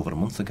just over a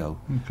month ago.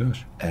 Oh,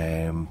 gosh.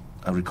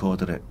 I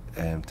recorded it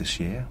this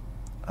year.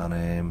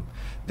 And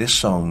this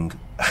song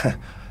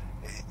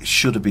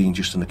should have been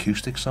just an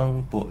acoustic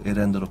song, but it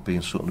ended up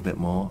being something a bit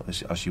more,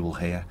 as you will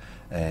hear.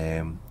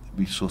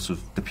 We sort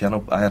of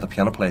I had a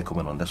piano player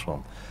coming on this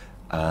one,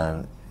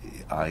 and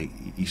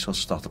he sort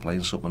of started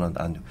playing something,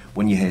 and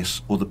when you hear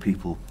other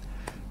people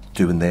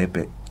doing their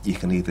bit, you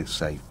can either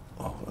say,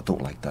 oh, I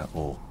don't like that,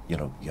 or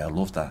yeah, I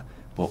love that.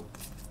 But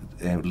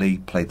Lee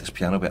played this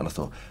piano bit, and I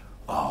thought,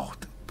 oh,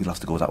 we'll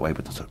have to go that way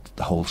with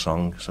the whole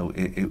song. So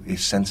it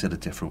sent it a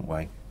different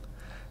way,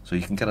 so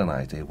you can get an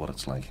idea what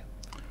it's like.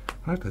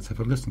 Right, let's have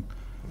a listen.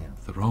 Yeah.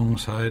 The Wrong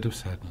Side of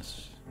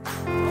Sadness.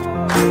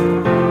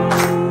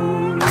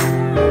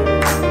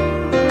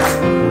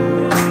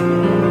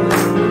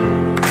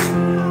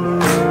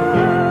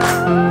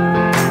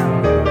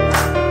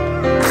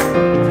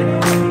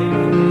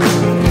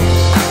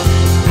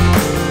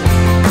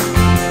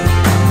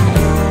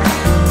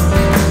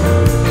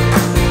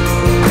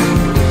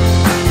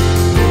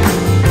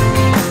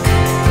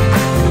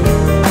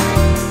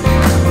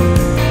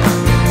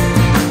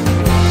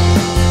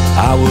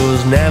 I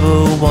was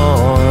never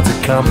one to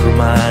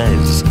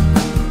compromise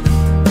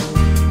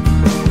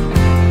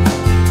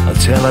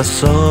until I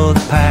saw the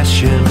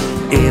passion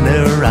in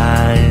her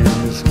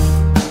eyes.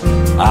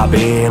 I've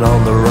been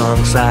on the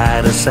wrong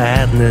side of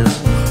sadness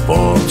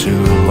for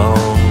too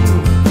long.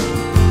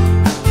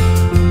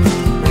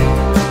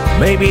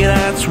 Maybe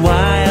that's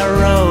why I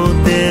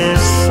wrote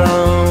this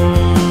song.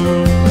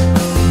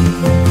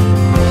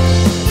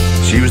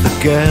 She was the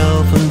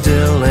girl from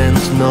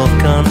Dylan's North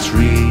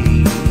Country.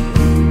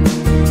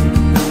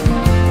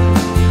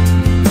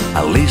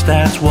 At least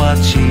that's what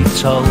she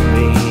told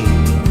me.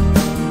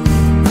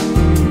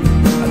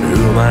 And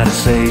who am I to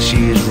say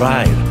she's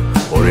right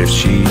or if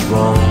she's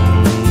wrong?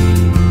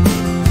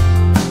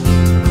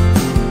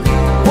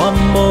 One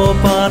more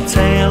part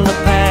tale to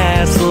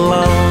pass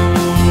along.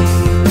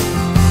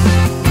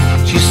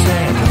 She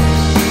said,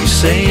 you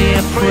say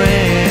a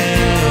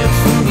prayer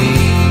for me.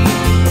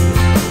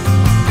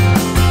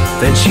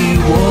 Then she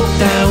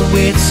walked out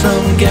with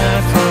some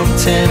guy from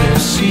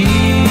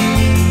Tennessee.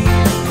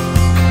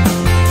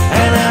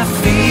 And I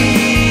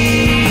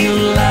feel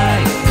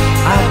like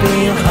I've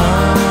been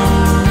hung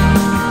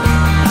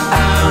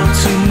out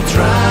to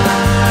dry.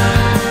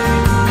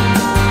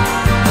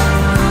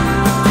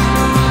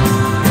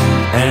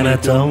 And I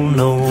don't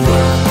know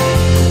why.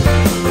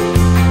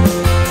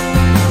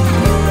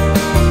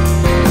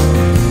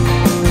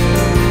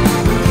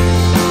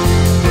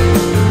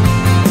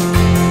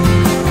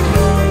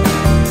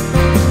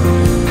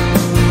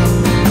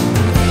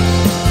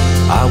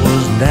 I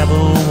was never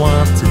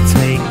one to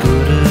take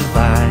good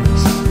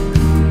advice.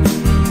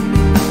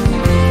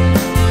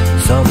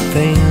 Some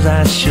things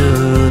I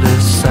should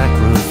have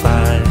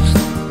sacrificed.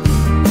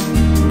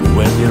 But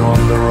when you're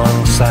on the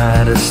wrong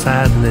side of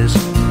sadness,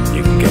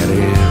 you get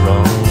it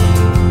wrong.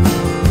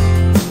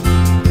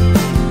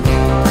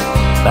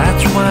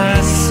 That's why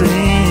I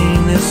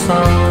sing this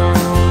song.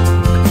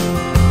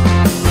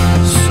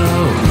 So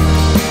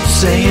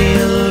say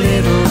a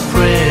little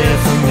prayer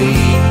for me.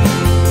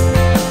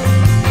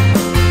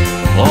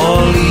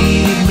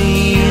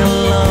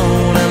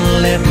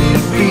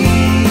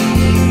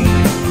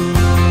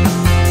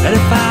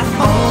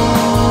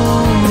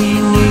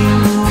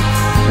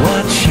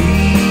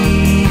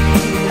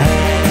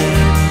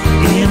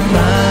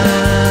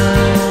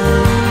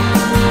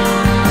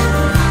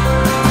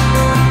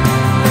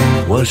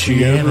 Was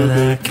she ever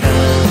that kind?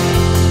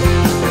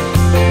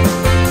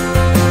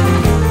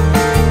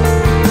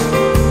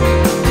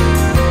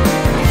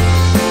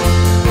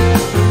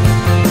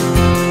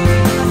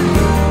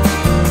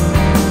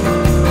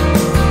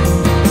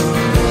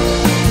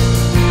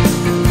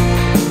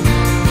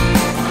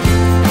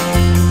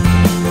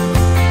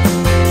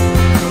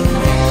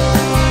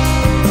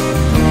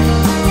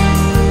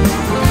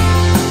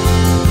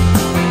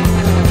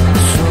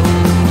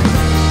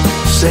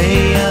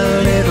 Say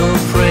a little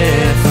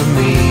prayer for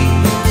me.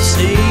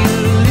 Say a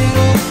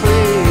little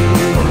prayer.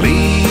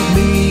 Leave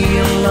me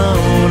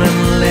alone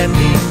and let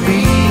me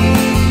be.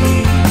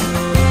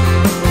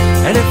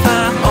 And if I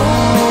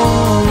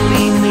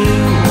only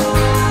knew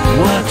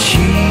what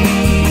she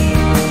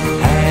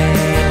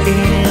had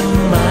in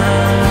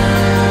mind.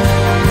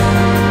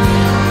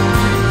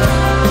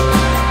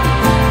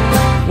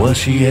 Was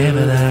she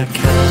ever that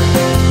kind?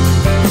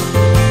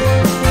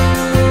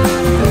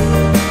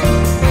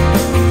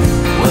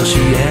 Was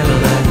she ever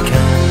that kind?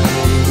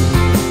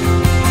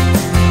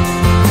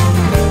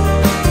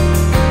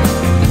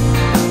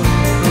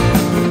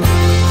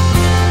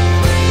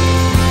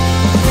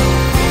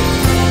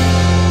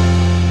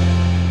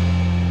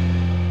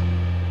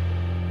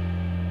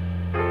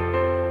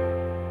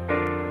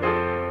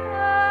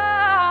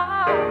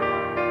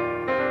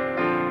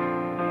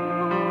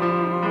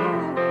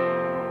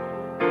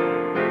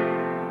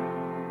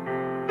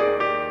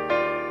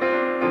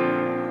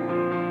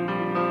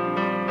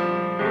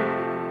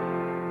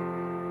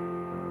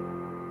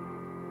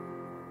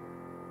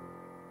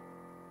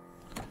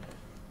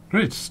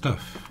 Great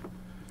stuff.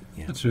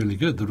 Yeah. That's really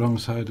good. The Wrong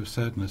Side of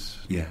Sadness.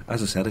 Yeah,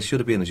 as I said, it should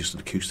have been just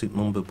an acoustic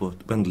number,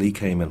 but when Lee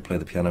came in and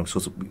played the piano,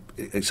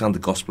 it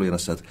sounded gospel-y, and I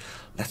said,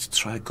 let's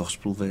try a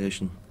gospel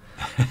version.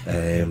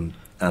 And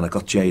I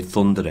got Jade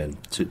Thunder in,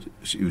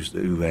 who is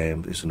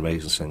an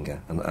amazing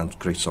singer and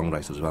great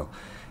songwriter as well,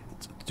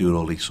 doing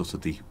all these sort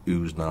of the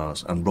oohs,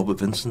 nahs, and Robert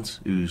Vincent,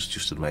 who's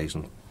just an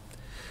amazing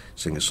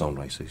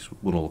singer-songwriter. He's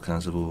won all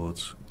kinds of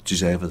awards,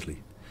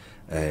 deservedly.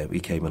 He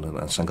came in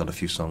and sang on a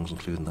few songs,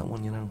 including that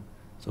one, you know.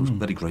 So I was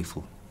very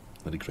grateful,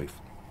 very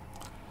grateful.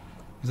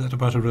 Is that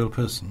about a real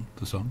person,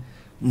 the song?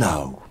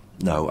 No.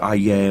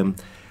 I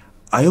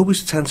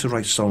always tend to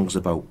write songs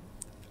about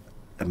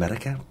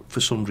America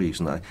for some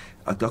reason.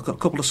 I've got a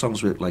couple of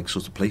songs with like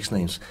sort of place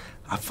names.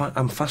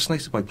 I'm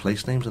fascinated by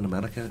place names in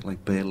America,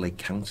 like Bear Lake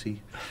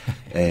County,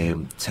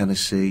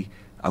 Tennessee.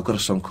 I've got a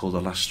song called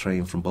The Last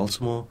Train from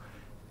Baltimore.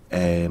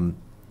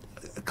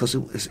 Because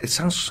it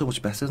sounds so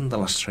much better than The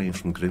Last Train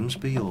from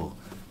Grimsby, or,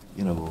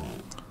 you know. Or,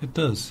 it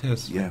does,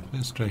 yes. Yeah.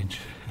 It's strange.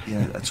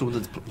 Yeah, it's some of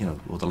the, you know,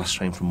 or The Last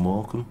Train from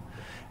Morecambe,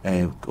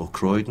 or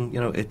Croydon. You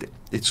know,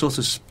 it sort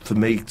of, for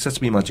me, sets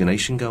my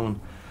imagination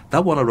going.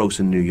 That one I wrote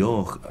in New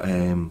York,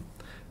 the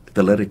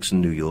lyrics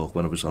in New York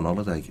when I was on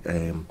holiday,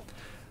 and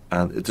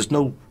there's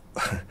no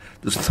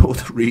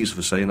other reason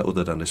for saying it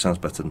other than it sounds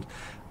better than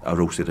I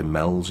wrote it in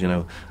Mel's, you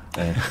know.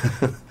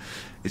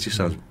 It just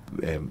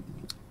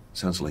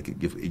sounds like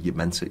you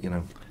meant it, you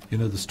know. You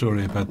know the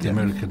story about the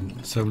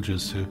American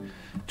soldiers who,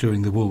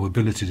 during the war, were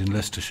billeted in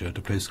Leicestershire at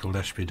a place called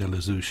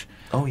Ashby-de-la-Zouch.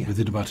 Oh, yeah.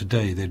 Within about a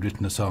day, they'd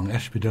written a song,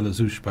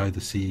 Ashby-de-la-Zouch by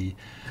the sea.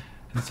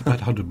 And it's about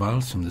 100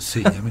 miles from the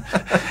sea. I mean,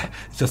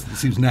 it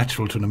seems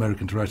natural to an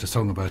American to write a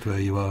song about where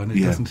you are, and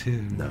it doesn't here.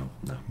 No.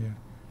 Yeah.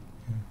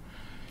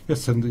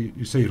 Yes, and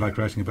you say you like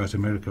writing about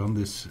America. On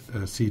this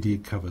CD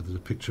cover, there's a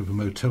picture of a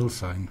motel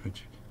sign,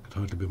 which could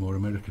hardly be more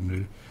American,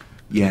 really.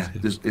 Yeah,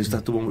 is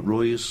that the one with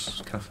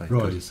Roy's Cafe?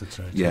 Roy's, that's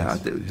right. Yeah,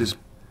 yes.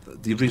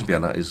 The reason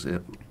behind that is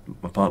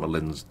my partner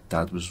Lynn's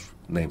dad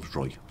named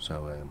Roy,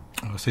 so.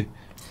 I see.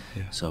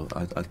 Yeah. So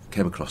I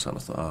came across that and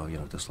I thought, you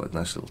know, that's like a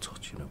nice little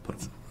touch, you know.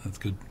 That's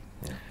good.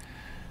 Yeah.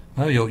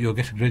 Now you're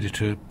getting ready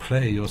to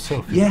play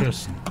yourself in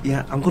person.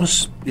 Yeah,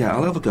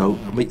 I'll have a go.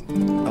 I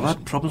mean, I've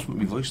had problems with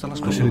my voice the last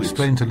couple of weeks. I should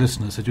explain to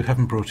listeners that you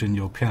haven't brought in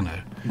your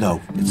piano.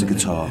 No, it's a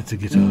guitar. It's a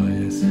guitar,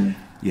 yes.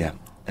 Yeah.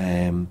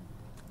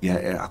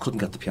 I couldn't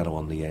get the piano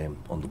on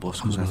the bus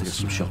because I had to get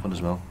some shopping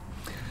as well.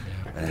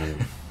 Yeah.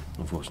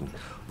 Unfortunately.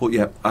 But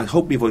yeah, I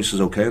hope my voice is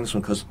okay on this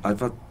one because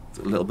I've had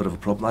a little bit of a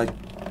problem. I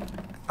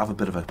have a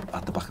bit of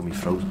at the back of my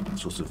throat,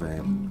 sort of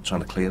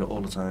trying to clear it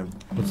all the time.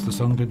 What's the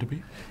song going to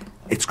be?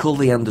 It's called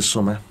The End of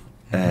Summer,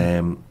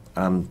 and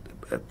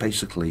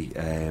basically,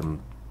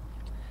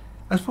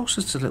 I suppose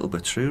it's a little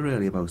bit true,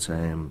 really, about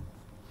sort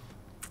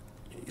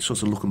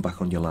of looking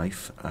back on your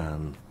life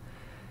and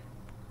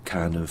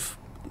kind of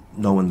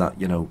knowing that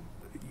you know,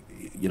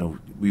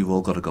 we've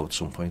all got to go at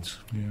some point.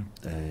 Yeah.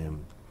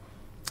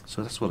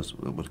 So that's what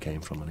it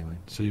came from, anyway.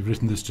 So you've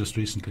written this just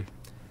recently?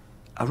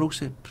 I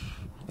wrote it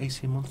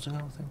 18 months ago,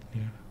 I think.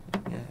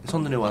 Yeah. It's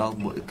on the new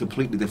album, but a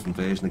completely different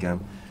version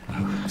again.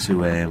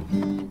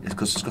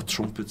 Because it's got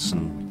trumpets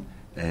and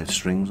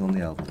strings on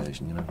the album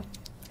version, you know.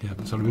 Yeah,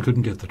 but sorry, we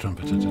couldn't get the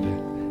trumpeter today.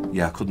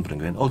 Yeah, I couldn't bring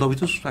him in. Although he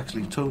does,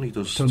 actually, Tony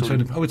does.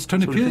 It's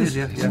Tony Pierce.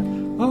 Yeah.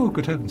 Oh,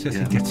 good heavens, yes,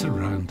 he gets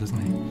around,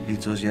 doesn't he? He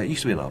does, yeah. He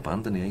used to be in our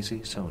band in the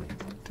 80s, Tony.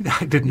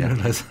 I didn't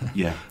realise that.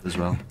 Yeah, as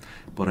well.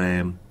 But,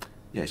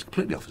 he's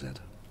completely off his head.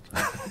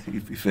 You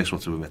first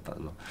want to admit that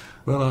as well.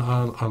 Well,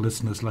 our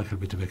listeners like a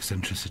bit of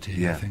eccentricity,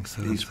 Yeah, I think.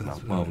 So he's a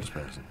that's marvellous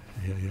person.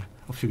 Yeah.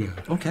 Off you go.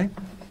 Okay.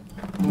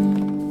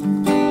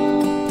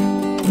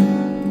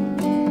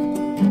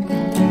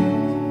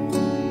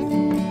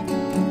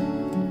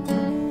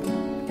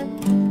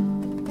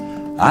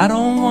 I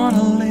don't want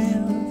to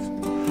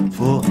live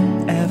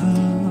forever,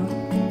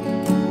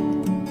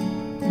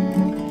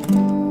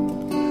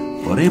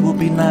 but it would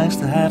be nice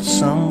to have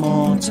some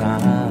more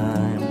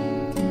time.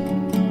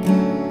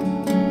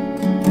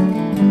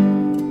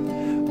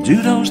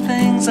 Do those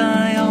things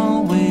I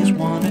always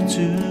wanted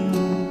to.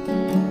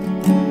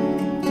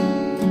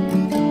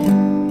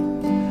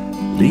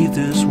 Leave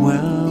this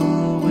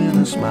world with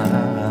a smile.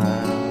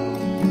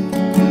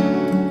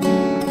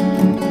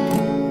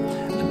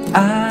 And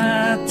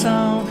I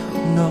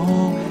don't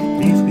know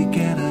if we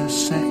get a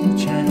second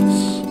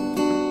chance.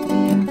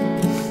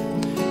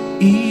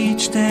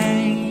 Each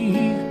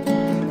day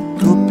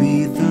could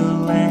be the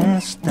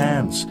last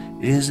dance.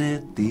 Is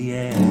it the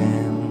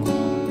end?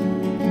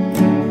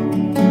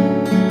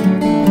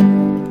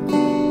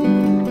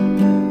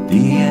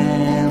 The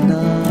end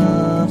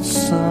of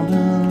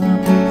summer.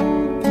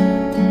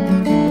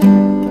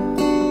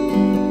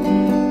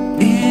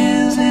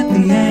 Is it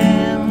the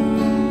end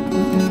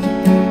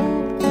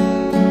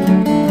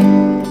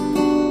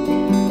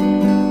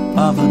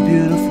of a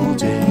beautiful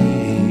day?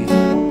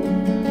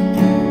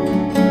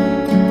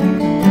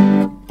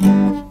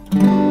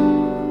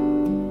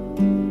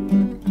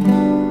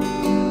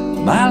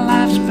 My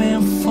life's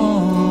been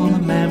full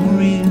of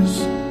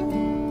memories,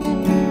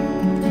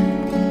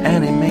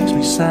 and it makes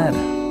me sad.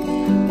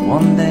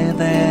 One day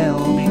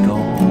they'll be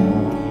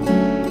gone.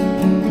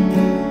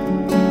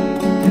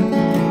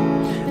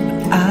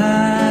 And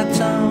I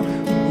don't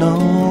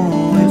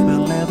know if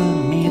we'll ever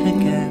meet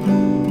again.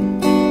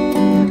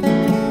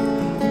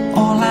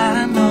 All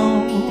I know,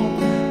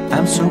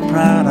 I'm so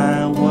proud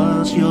I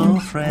was your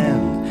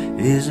friend.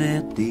 Is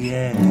it the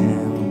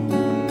end?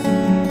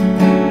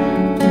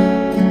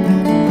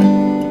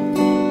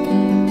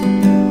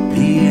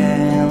 The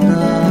end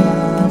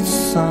of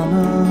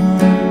summer.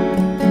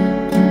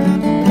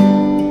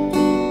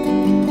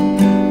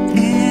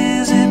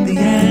 Is it the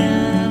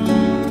end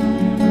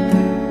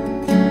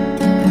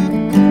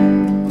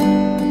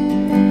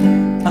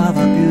of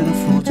a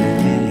beautiful day?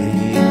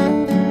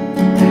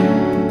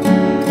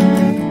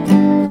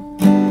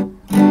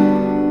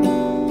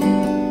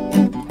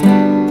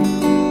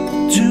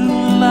 Two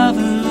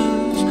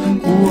lovers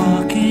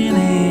walking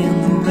in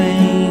the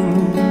rain,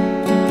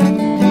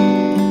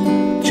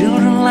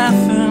 children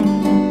laughing,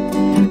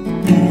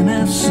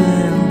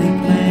 innocently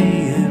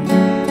playing.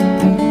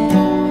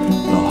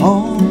 The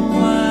whole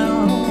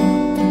world,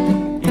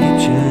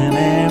 each and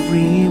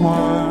every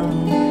one,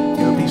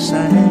 you'll be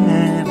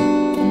sad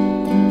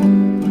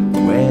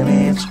when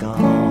it's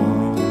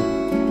gone.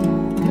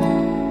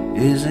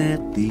 Is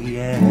it the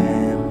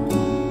end?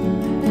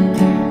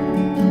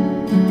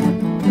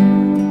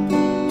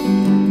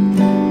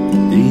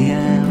 The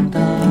end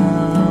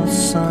of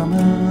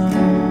summer.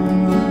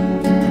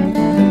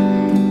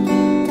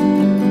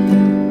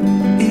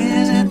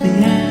 Is it the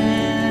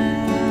end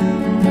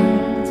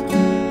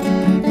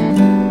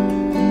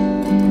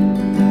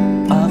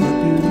of a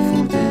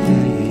beautiful day?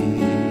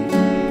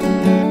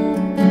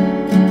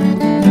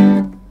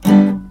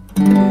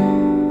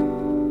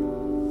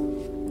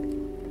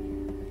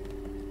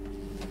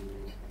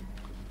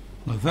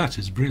 Well, that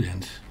is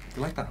brilliant.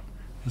 You like that?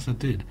 Yes, I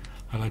did.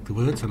 I like the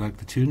words, I like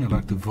the tune, I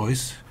like the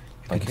voice.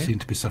 You Thank didn't you. seem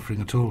to be suffering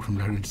at all from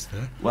larynx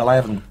there. Well, I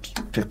haven't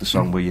picked a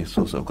song where you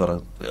sort of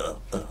got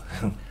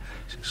to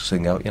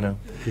sing out, you know.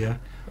 Yeah.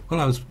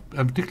 Well, I'm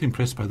particularly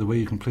impressed by the way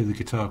you can play the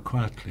guitar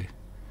quietly.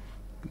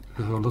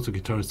 There are lots of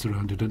guitarists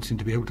around who don't seem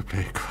to be able to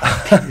play it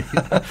quietly.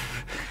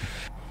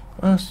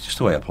 Well, it's just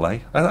the way I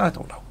play. I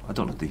don't know. I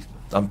don't know.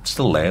 I'm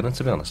still learning,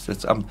 to be honest.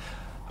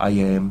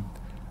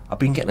 I've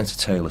been getting into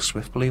Taylor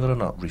Swift, believe it or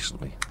not,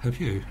 recently. Have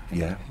you?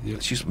 Yeah. Yeah.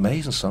 She's an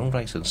amazing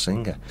songwriter and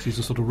singer. She's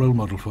a sort of role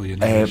model for you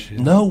now. is she?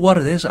 No, what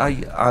it is,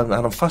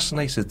 I'm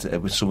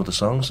fascinated with some of the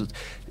songs.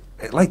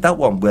 Like that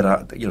one where,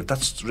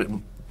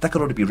 that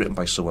could only be written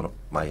by someone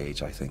my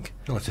age, I think.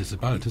 Well, that's what it's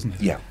about, isn't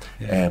it? Yeah.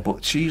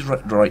 But she's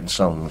writing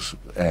songs.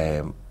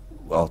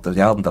 Well, the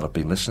album that I've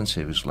been listening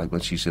to is like when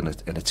she's in her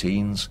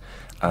teens,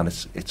 and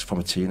it's from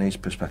a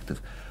teenage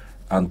perspective,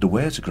 and the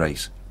words are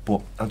great.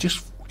 But I'm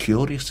just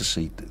curious to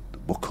see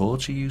what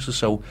chords she uses.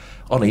 So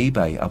on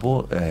eBay, I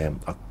bought a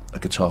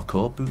guitar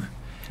chord book.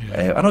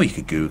 Yeah. I know you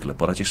could Google it,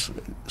 but I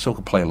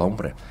could play along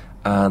with it.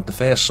 And the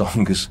first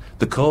song is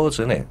the chords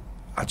in it.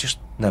 I just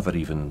never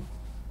even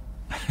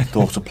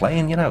thought of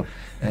playing. You know,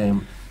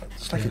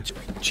 it's like a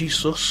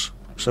Jesus.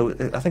 So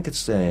I think it's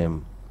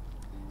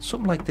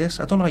something like this.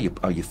 I don't know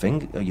how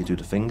you do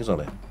the fingers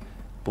on it,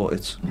 but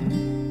it's.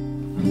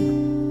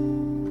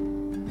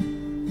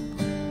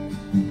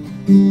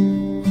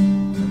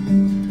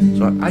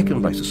 So I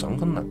can write a song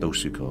on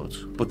those two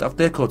chords, but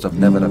they're chords I've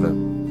never ever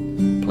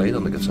played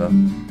on the guitar.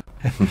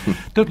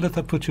 Don't let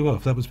that put you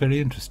off. That was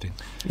very interesting.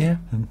 Yeah.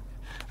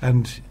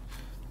 And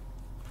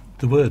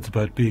the words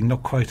about being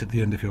not quite at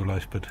the end of your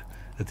life, but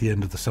at the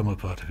end of the summer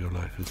part of your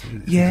life. It's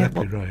Yeah,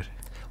 exactly right.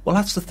 Well,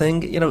 that's the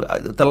thing. You know,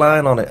 the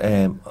line on it,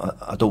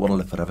 I don't want to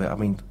live forever. I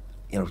mean,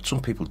 you know,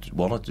 some people do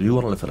want to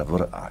live forever,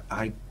 but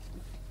I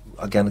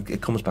again,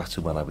 it comes back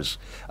to when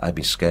I'd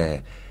been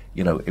scared.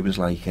 You know, it was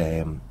like,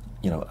 you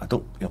know, I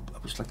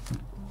was like,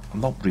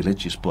 I'm not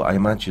religious, but I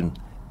imagine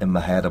in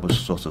my head I was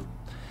sort of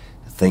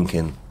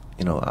thinking,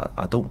 you know,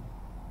 I don't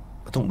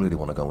really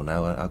want to go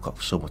now. I've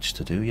got so much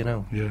to do, you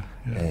know. Yeah.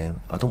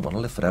 I don't want to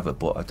live forever,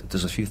 but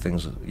there's a few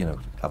things, you know,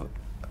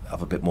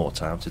 have a bit more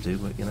time to do,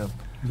 you know.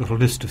 You've got a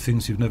list of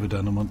things you've never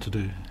done and want to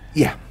do.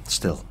 Yeah,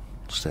 still,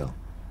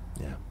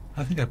 yeah.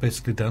 I think I've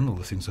basically done all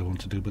the things I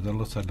want to do, but there are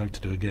lots I'd like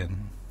to do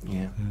again.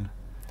 Yeah.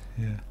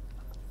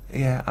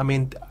 Yeah. I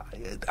mean,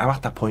 I'm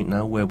at that point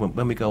now where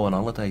when we go on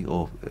holiday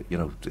or, you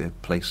know,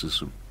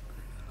 places,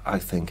 I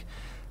think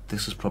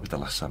this is probably the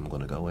last time I'm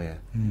going to go here.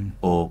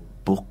 Or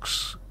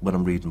books, when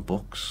I'm reading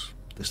books,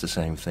 it's the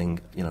same thing.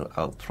 You know,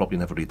 I'll probably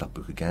never read that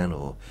book again.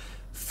 Or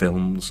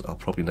films, I'll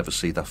probably never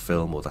see that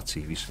film or that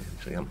TV series.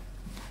 So.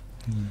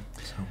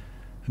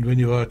 And when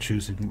you are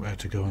choosing where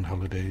to go on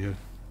holiday, you're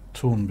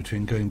torn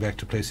between going back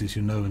to places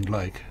you know and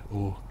like,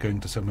 or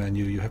going to somewhere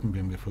new you haven't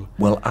been before.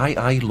 Well,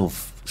 I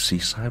love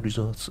seaside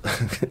resorts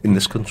in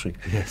this country.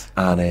 Yes.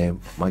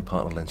 And my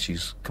partner Lynn,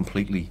 she's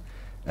completely,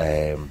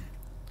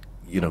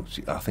 you know,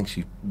 I think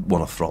she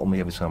want to throttle me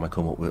every time I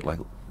come up with, like,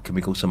 can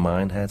we go to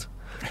Minehead?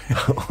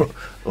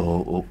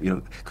 or you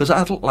know, because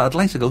I'd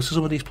like to go to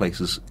some of these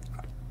places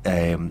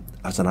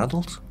as an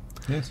adult.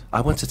 Yes. I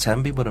went to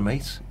Tenby with a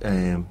mate,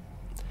 you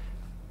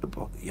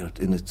know,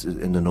 in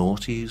the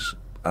noughties,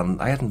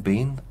 and I hadn't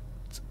been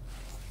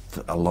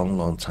for a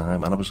long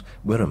time, and I was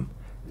with him.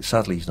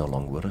 Sadly, he's no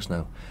longer with us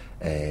now.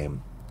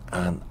 And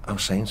I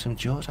was saying to him,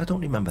 George, I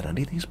don't remember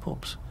any of these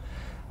pubs.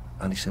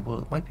 And he said, well,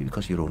 it might be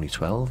because you're only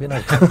 12, you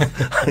know.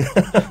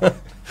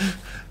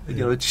 You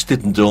know, it just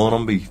didn't dawn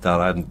on me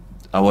that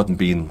I wasn't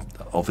being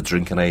of a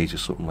drinking age or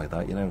something like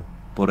that, you know.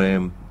 But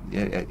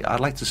yeah, I'd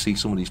like to see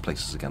some of these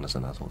places again as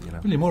an adult, you know.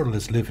 Well, you more or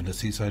less live in a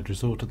seaside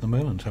resort at the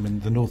moment. I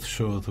mean, the North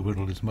Shore of the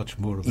Wirral is much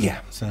more of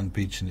a sand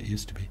beach than it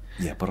used to be.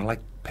 Yeah, but I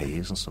like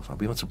piers and stuff.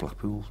 We went to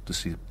Blackpool to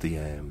see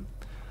the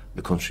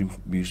country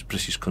music,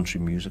 British Country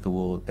Music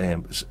Award,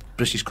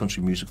 British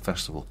Country Music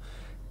Festival,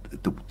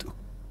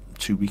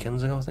 2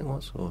 weekends ago, I think it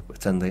was, or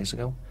 10 days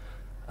ago.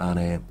 And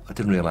I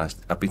didn't realise,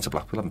 I've been to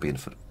Blackpool, I haven't been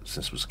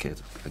since I was a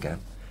kid, again.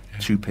 Yeah.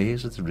 2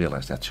 piers, I didn't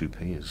realise they had 2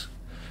 piers.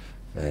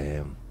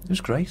 It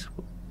was great.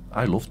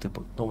 I loved it,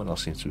 but no one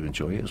else seemed to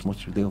enjoy it as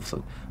much.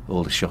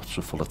 All the shots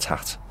were full of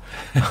tat.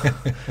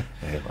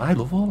 I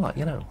love all that,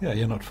 you know. Yeah,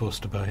 you're not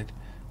forced to buy it.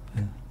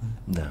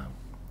 No.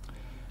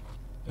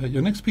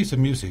 Your next piece of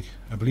music,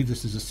 I believe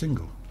this is a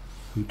single,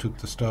 Who Took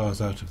the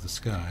Stars Out of the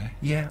Sky.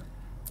 Yeah.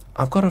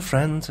 I've got a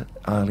friend,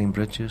 Eileen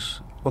Bridges.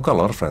 Well, I've got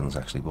a lot of friends,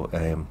 actually, but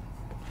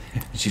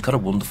she's got a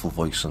wonderful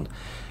voice. And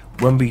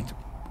when we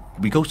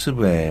go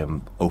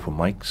to open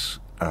mics,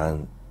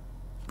 and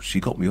she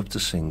got me up to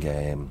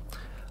sing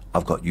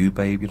I've Got You,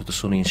 Babe, you know, the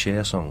Sonny and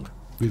Cher song.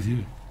 With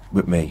you?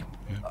 With me.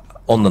 Yeah.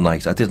 On the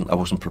night, I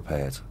wasn't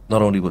prepared.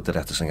 Not only did I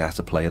have to sing, I had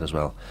to play it as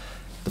well.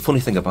 The funny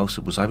thing about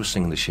it was I was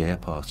singing the Cher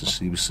part and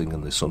she was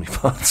singing the Sonny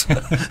part.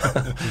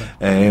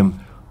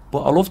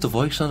 But I loved the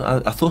voice, and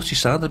I thought she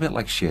sounded a bit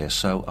like Cher,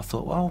 so I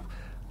thought, well,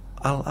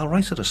 I'll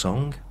write her a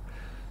song.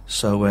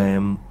 So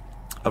I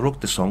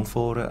wrote the song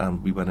for her,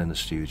 and we went in the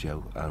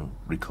studio and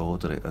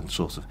recorded it, and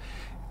sort of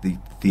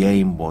the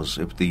aim was,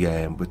 with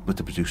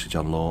the producer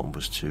John Lawton,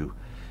 was to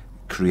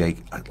create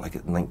like a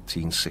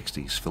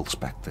 1960s Phil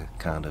Spector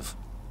kind of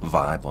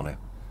vibe on it.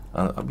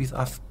 And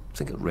I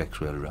think it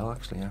works really well,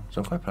 actually, yeah.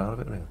 So I'm quite proud of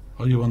it, really.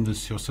 Are you on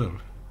this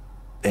yourself?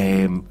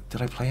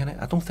 Did I play in it?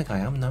 I don't think I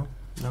am, no.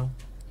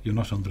 You're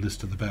not on the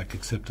list at the back,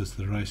 except as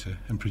the writer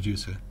and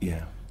producer.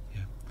 Yeah.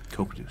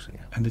 Co-producer,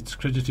 yeah. And it's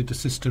credited to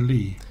Sister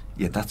Lee.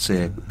 Yeah, that's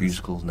a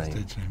musical name.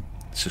 Stage name.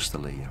 Sister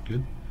Lee, yeah.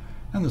 Good.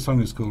 And the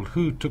song is called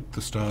Who Took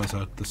the Stars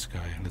Out of the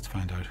Sky? Let's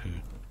find out who.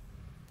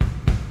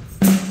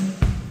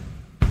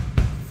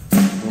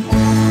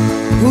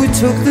 Who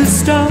took the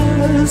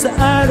stars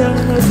out of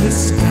the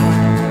sky?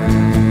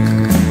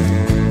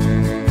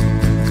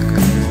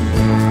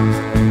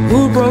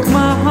 Who broke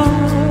my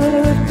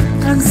heart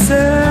and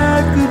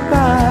said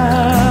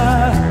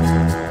goodbye?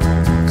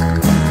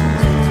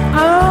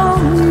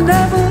 I'll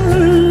never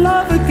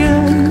love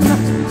again.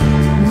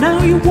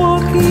 Now you're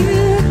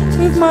walking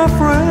with my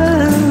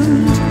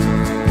friend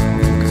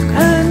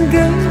and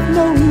gave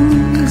no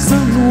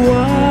reason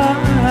why.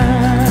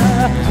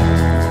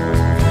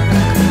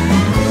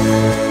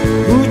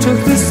 Who took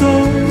the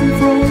soul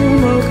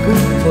from a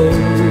good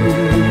home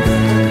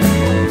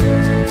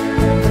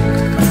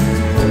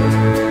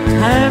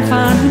and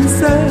found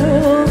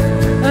himself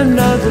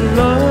another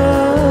love?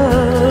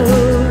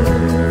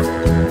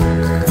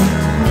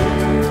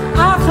 I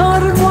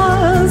thought it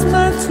was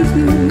meant to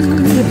be,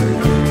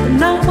 but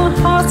now my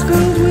heart's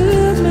filled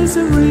with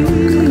misery,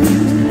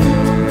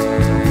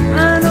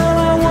 and all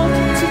I want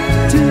to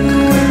do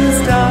is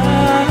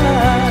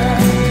die.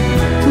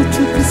 Who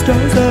took the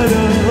stars out of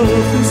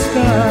of the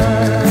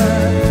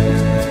sky.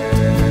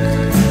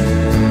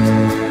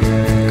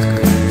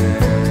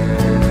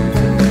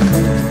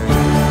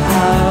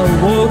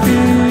 I walk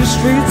these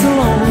streets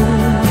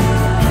alone,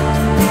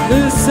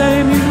 the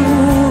same you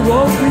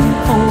walk me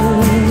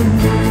home.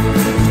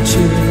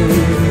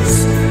 Chills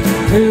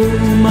fill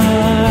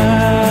my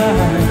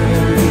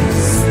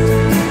eyes.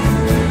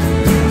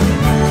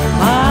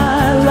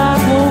 My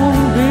life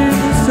won't be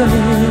the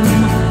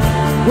same.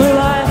 Will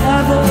I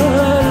ever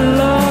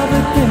love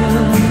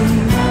again?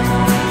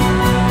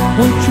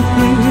 Won't you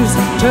please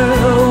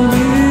tell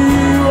me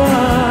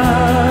why?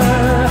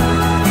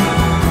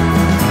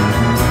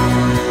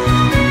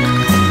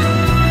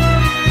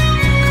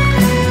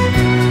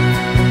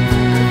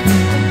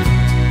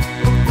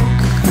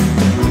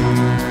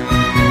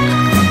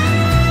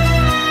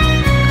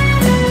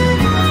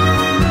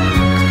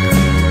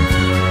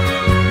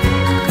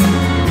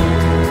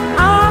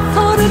 I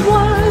thought it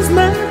was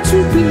meant to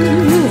be.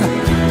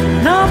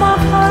 Now my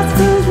heart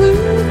fills with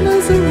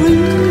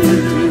misery.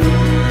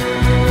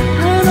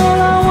 And all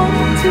I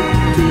want to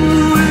do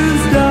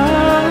is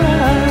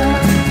die.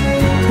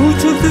 Who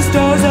took the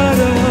stars out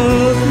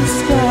of the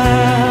sky?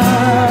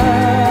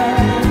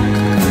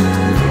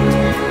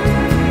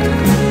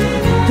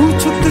 Who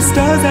took the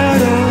stars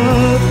out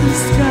of the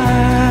sky?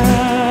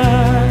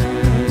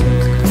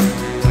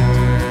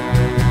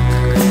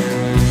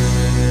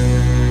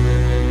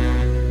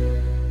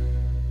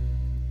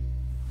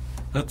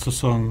 That's a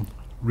song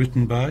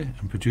written by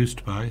and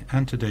produced by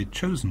and today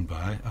chosen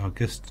by our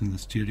guest in the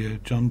studio,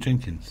 John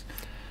Jenkins,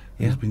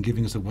 who's Yeah. been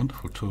giving us a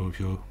wonderful tour of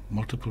your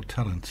multiple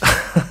talents.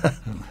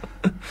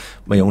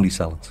 My only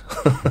talent.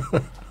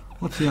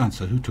 What's the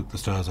answer? Who took the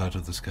stars out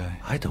of the sky?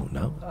 I don't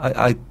know.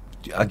 I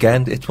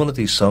again, it's one of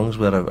these songs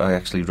where I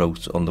actually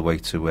wrote on the way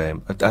to.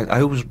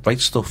 I always write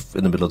stuff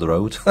in the middle of the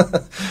road.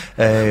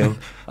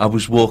 I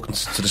was walking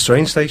to the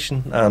train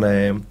station, and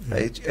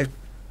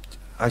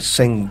I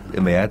sing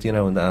in my head,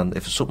 and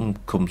if something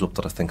comes up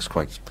that I think's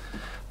quite,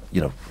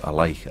 I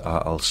like,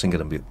 I'll sing it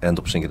and end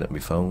up singing it on my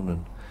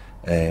phone.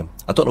 And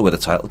I don't know where the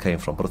title came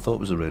from, but I thought it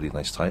was a really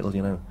nice title,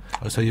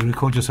 Oh, so you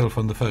record yourself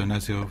on the phone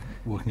as you're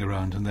walking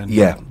around and then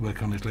Yeah.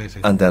 work on it later?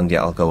 And then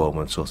I'll go home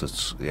and sort of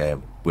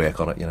work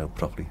on it,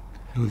 properly.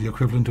 You're the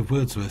equivalent of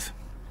Wordsworth.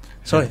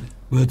 Sorry.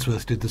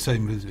 Wordsworth did the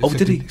same.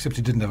 Did he? Except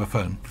he didn't have a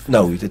phone.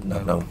 No, we didn't.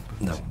 No.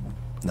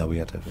 We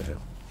had a.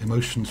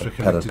 Emotions pen and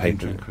recollected in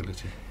paper.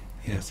 tranquility.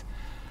 Yes.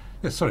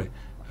 Yes, sorry.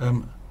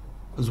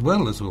 As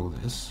well as all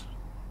this,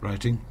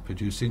 writing,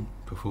 producing,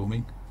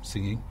 performing,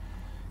 singing,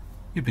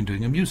 you've been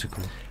doing a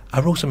musical. I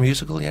wrote a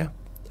musical, yeah.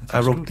 That's I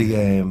wrote the.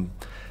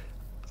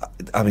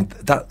 I mean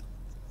that.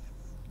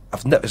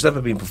 It's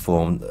never been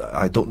performed.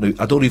 I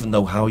don't even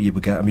know how you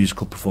would get a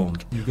musical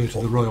performed. You go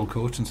to the Royal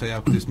Court and say,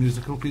 "Out with this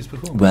musical, please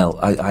perform." Well,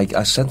 I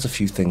sent a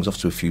few things off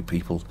to a few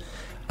people,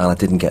 and I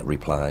didn't get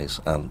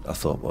replies. And I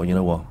thought, well, you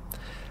know what?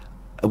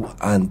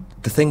 And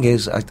the thing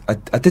is,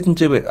 I didn't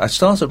do it. I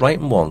started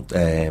writing one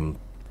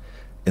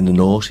in the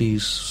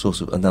noughties,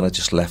 sort of, and then I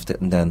just left it.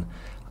 And then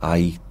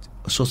I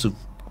sort of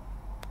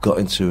got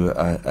into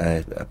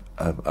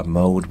a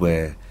mode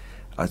where,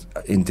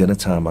 in dinner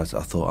time, I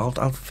thought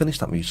I'll finish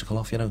that musical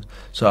off,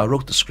 So I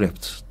wrote the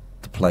script,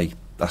 the play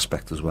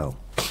aspect as well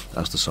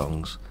as the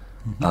songs,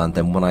 and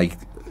then when I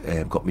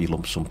got me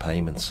lump sum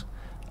payments,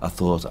 I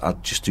thought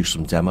I'd just do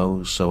some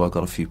demos. So I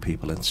got a few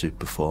people in to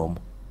perform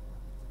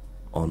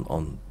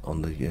on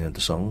the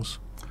songs.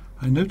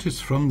 I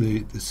noticed from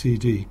the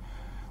CD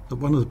that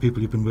one of the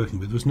people you've been working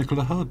with was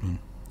Nicola Hardman.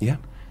 Yeah.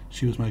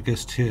 She was my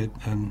guest here,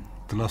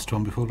 the last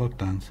one before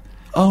lockdowns.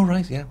 Oh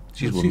right, yeah.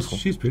 She's But wonderful.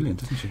 She's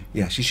brilliant, isn't she?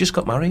 Yeah, she's just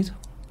got married.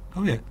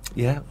 Oh yeah.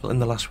 Yeah, in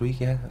the last week.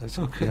 Yeah,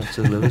 Oh, good.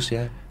 to Lewis.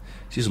 Yeah,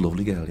 she's a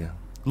lovely girl. Yeah,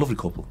 lovely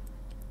couple.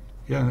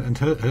 Yeah, and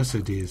her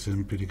CD is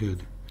pretty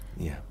good.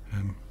 Yeah.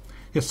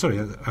 Yes, sorry,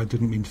 I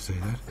didn't mean to say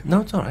that.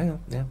 No, it's all right.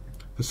 Yeah.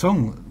 The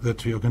song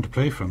that you're going to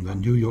play from, A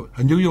New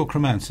York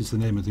Romance, is the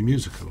name of the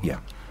musical. Yeah.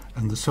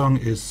 And the song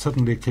is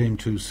Suddenly Came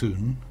Too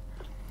Soon.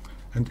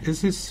 And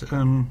is this,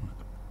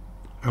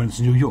 it's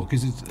New York,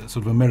 is it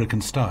sort of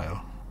American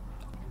style?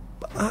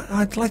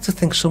 I'd like to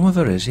think some of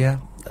it is. Yeah.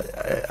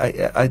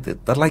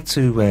 I'd like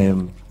to.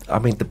 I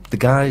mean, the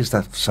guys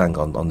that sang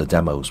on the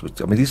demos,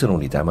 which, I mean, these are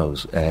only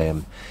demos.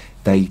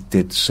 They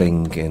did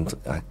sing in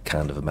a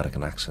kind of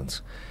American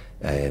accent.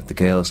 The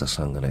girls that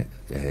sang in it,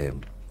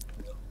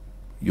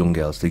 young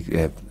girls,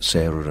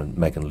 Sarah and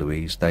Megan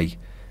Louise, they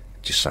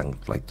just sang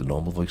like the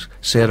normal voice.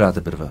 Sarah had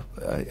a bit of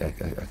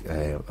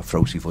a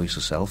throaty voice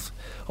herself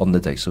on the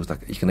day, so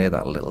you can hear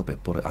that a little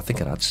bit, but I think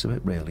it adds to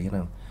it, really,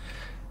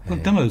 Well,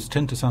 demos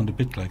tend to sound a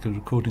bit like a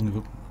recording of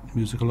a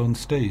musical on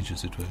stage,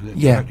 as it were.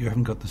 Yeah. You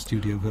haven't got the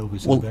studio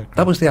velvets Well, in the background.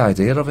 that was the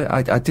idea of it.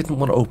 I didn't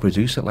want to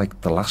overproduce it like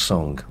the last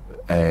song.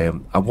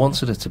 I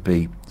wanted it to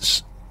be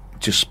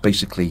just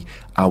basically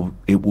how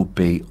it would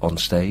be on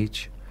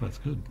stage. That's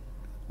good.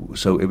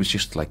 So it was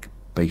just like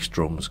bass,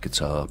 drums,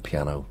 guitar,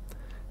 piano,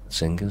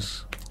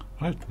 singers.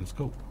 Right, let's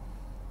go.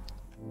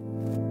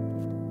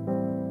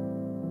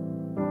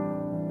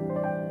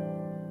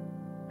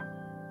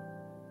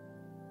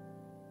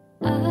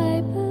 I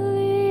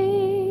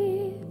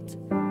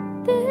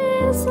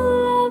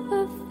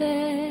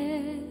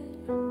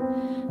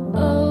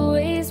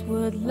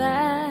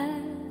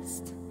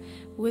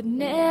would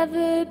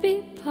never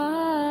be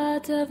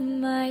part of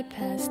my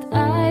past.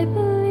 I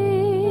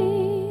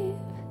believe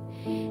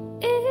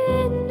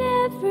in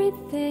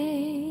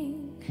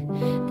everything.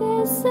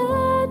 There's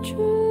a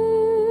truth.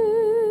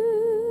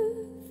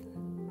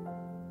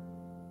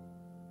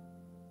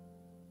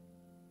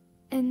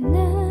 And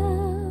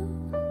now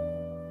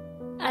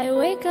I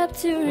wake up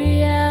to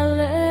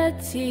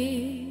reality.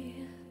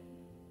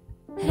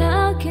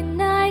 How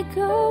can I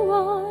go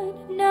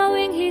on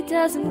knowing he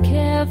doesn't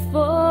care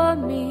for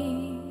me?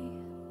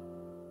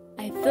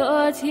 I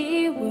thought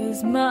he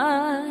was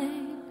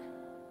mine.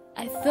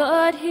 I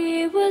thought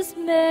he was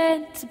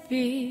meant to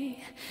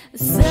be.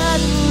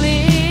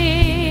 Suddenly,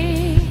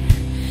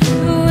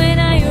 when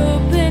I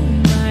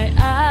open my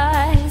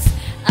eyes,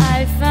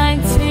 I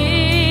find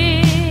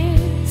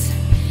tears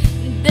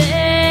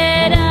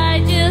that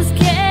I just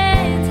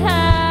can't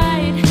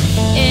hide.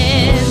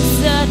 And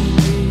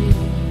suddenly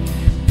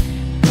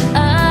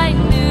I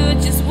knew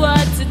just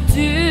what to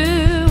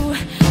do.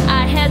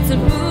 I had to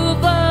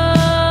move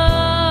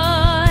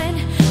on,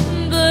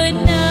 but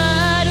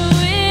not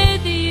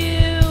with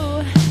you.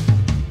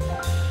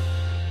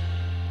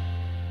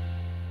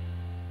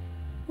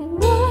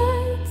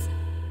 What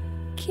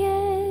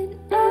can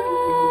I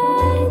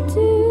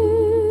do?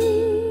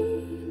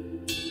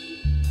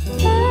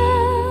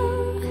 How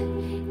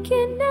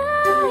can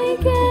I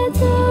get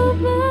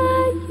over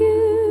you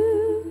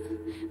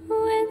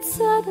when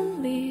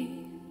suddenly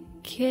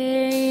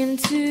came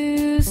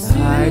too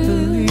soon? I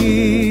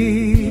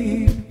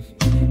believe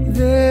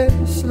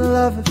this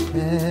love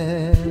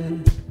affair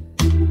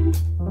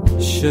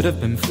should have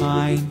been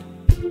fine,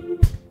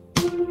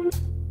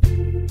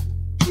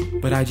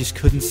 but I just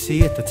couldn't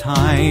see at the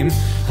time.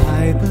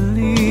 I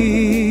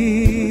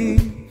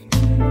believe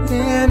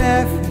in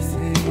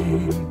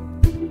everything.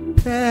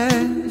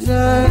 There's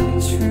a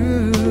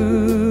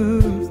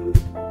truth.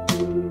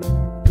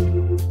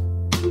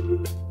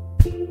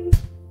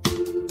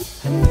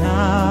 And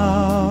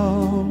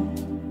now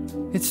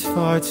it's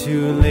far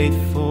too late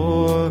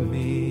for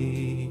me.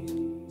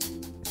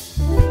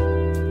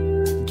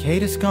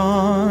 Kate is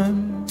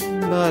gone,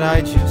 but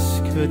I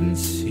just couldn't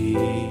see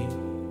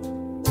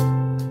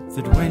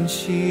that when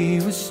she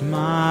was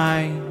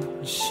mine,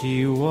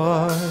 she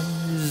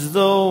was the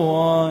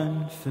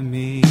one for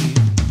me.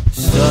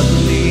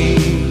 Suddenly,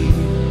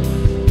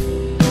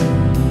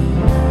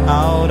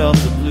 out of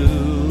the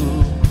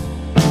blue,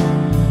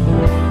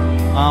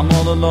 I'm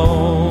all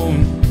alone,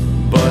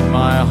 but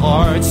my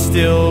heart's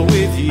still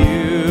with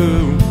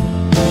you.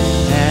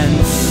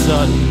 And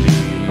suddenly,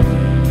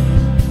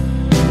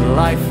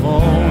 life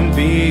won't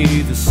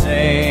be the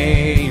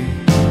same.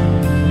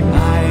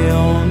 I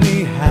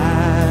only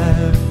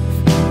have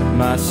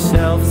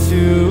myself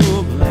to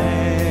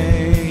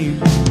blame.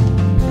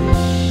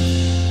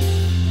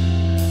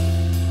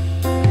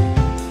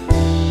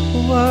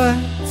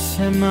 What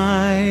am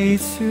I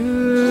to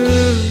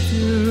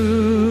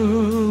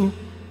do?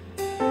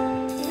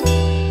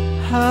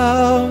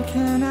 How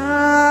can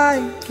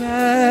I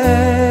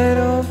get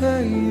over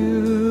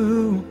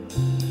you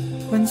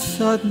when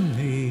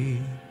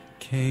suddenly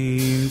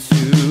came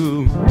to?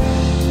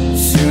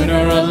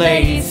 Sooner or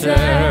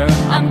later,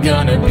 I'm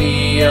gonna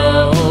be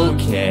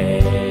okay.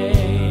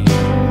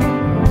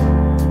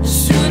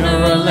 Sooner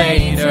or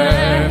later,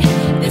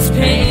 this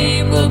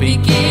pain will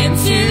begin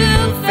to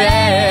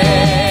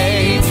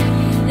fade.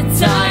 It's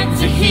time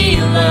to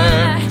heal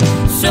her,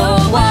 so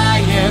I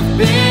have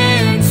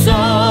been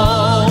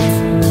told.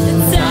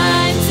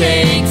 Time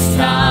takes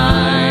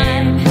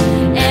time,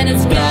 and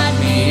it's got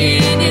me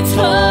in its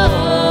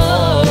hold.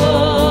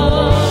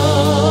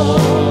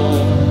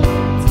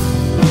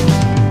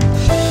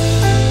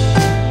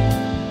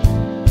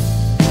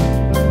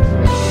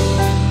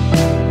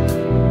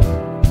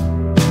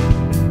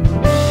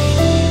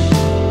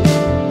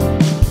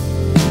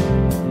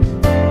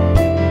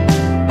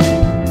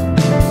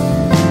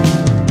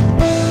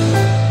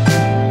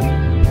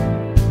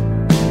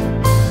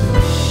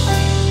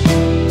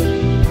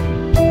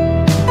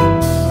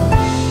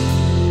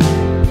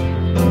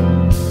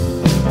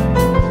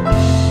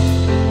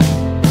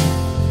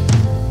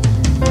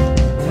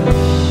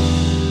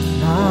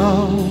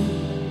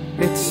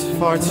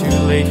 Far too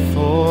late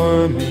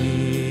for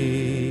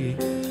me.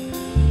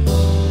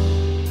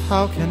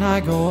 How can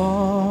I go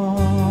on?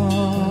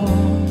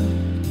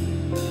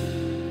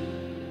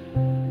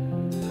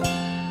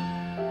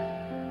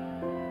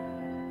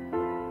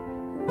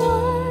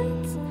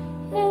 What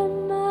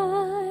am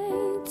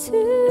I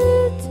to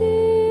do?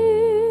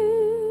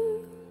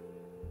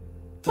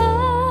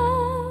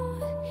 How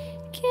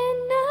can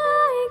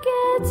I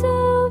get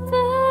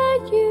over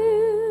you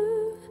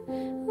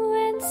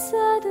when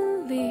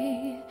suddenly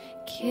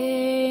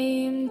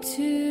came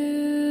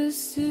too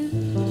soon?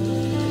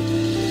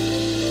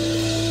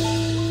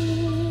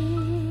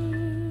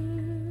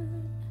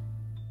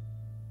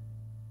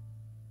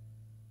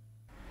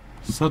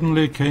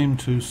 Suddenly Came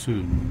Too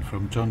Soon,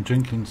 from John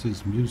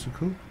Jenkins's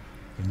musical,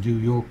 A New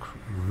York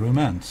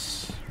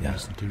Romance, Yeah.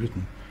 recently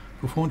written.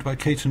 Performed by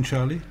Kate and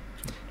Charlie.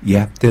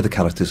 Yeah, they're the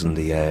characters in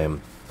the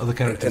other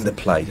characters in the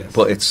play. Yes.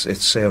 But it's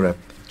Sarah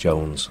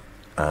Jones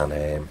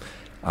and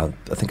I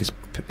think it's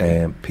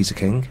Peter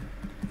King.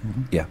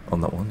 Mhm. Yeah,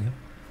 on that one.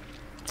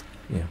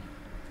 Yeah.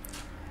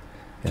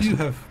 Do you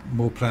have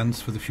more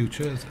plans for the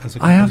future as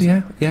a I have,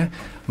 composer? yeah.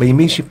 My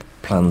immediate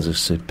plans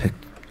is to pick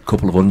a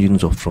couple of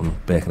onions up from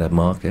Birkenhead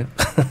Market.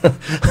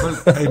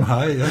 Well, aim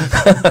high,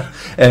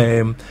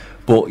 yeah.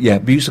 But yeah,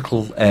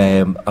 musical.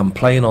 I'm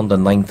playing on the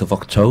 9th of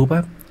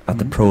October at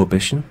the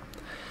Prohibition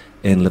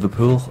in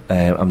Liverpool.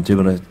 I'm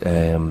doing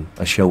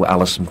a show with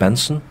Alison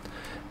Benson,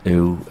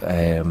 who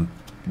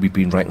we've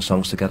been writing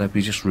songs together.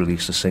 We just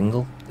released a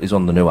single. It's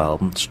on the new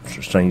album,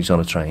 Strangers on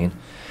a Train.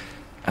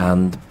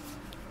 And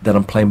then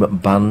I'm playing with a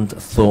band,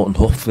 Thornton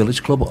Huff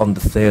Village Club, on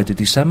the 3rd of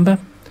December.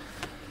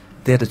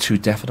 They're the two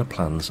definite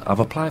plans. I've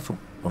applied for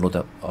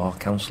another Art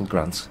Council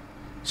grant,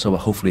 so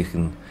hopefully I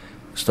can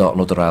start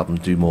another album,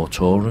 do more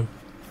touring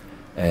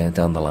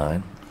down the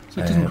line.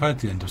 So it isn't quite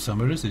the end of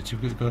summer, is it?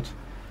 You've got,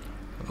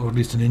 or at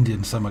least an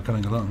Indian summer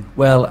coming along.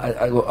 Well,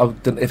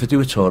 if I do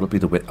a tour, it'll be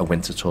a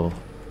winter tour.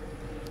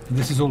 And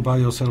this is all by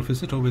yourself,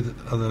 is it, or with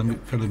other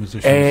fellow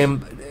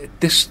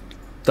musicians?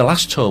 The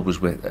last tour was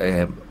with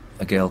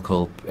a girl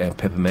called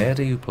Pippa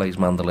Murdy, who plays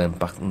mandolin,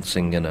 backing,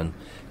 singing and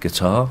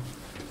guitar.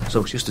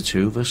 So it's just the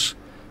two of us.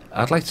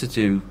 I'd like to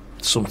do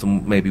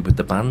something maybe with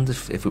the band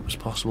if it was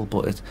possible,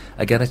 but it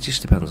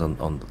just depends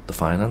on the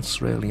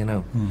finance, really, you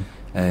know.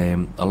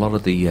 A lot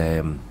of the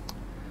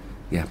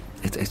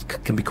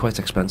it can be quite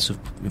expensive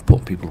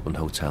putting people up in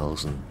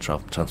hotels and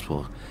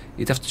transport.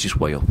 You'd have to just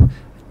weigh up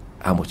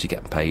how much you're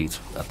getting paid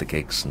at the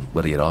gigs and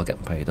whether you are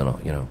getting paid or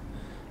not, you know.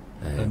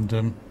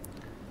 And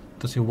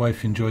does your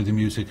wife enjoy the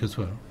music as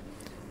well?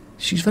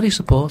 She's very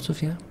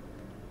supportive, yeah.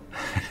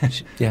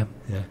 Yeah.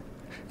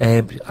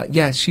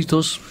 Yeah, she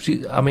does. She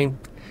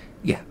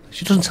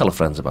doesn't tell her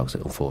friends about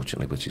it,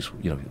 unfortunately,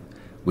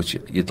 which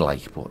you'd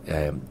like, but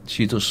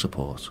she does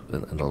support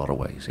in a lot of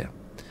ways, yeah.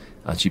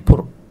 And she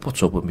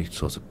puts up with me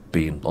sort of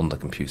being on the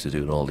computer,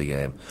 doing all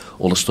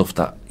the stuff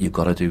that you've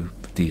got to do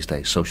these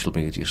days, social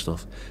media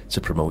stuff,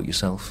 to promote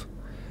yourself.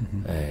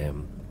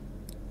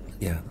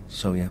 Yeah,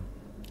 so yeah.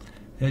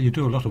 Yeah, you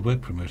do a lot of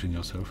work promoting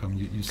yourself. I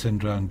mean, you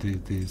send round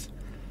these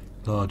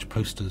large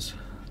posters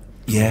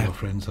to your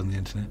friends on the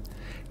internet.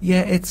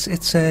 Yeah, it's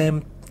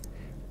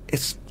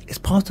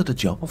part of the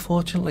job,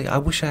 unfortunately. I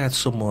wish I had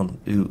someone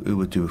who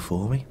would do it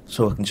for me,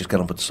 so I can just get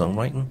on with the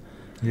songwriting.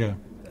 Yeah.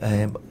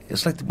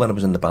 It's like when I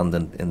was in the band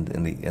in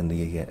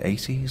the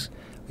 80s.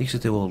 I used to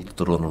do all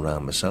the running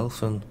around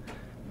myself, and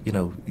you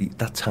know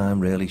that time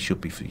really should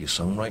be for your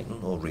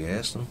songwriting or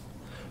rehearsing.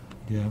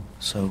 Yeah.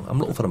 So I'm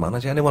looking for a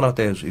manager. Anyone out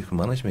there who can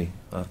manage me?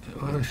 Well,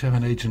 if you have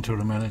an agent or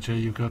a manager,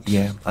 you've got...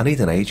 Yeah, I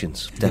need an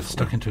agent, you definitely. get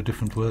stuck into a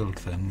different world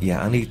then.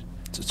 Yeah, I need...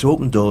 To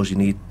open doors, you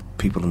need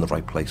people in the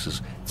right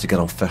places to get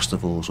on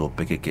festivals or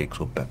bigger gigs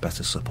or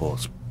better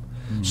support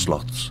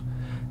slots.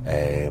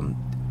 A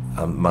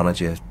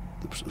manager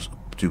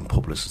doing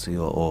publicity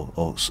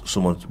or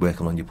someone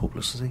working on your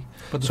publicity.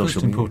 But the most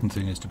important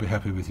thing is to be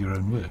happy with your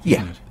own work,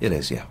 yeah, isn't it? It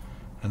is, yeah.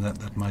 And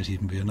that might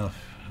even be enough.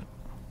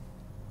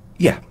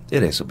 Yeah,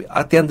 it is.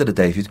 At the end of the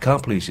day, if you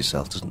can't please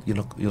yourself, you're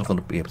not going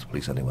to be able to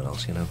please anyone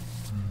else, you know.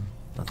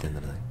 At the end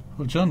of the day.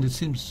 Well, John, it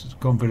seems it's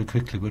gone very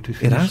quickly, but we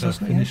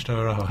finished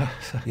our hour.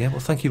 Yeah, well,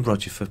 thank you,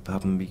 Roger, for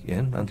having me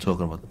in and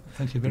talking about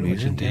Thank you very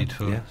much indeed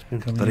for it's been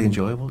coming very in.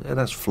 enjoyable. It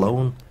has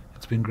flown.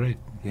 It's been great.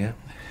 Yeah.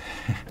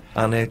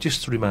 And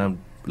just to remind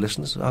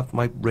listeners,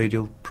 my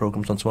radio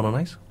programme's on tomorrow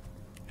night.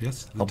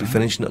 Yes. I'll be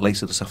finishing it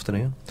later this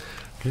afternoon.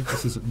 Okay,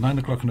 this is at 9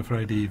 o'clock on a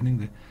Friday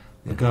evening,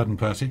 the garden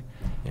party,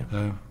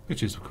 Yeah.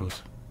 which is, of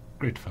course,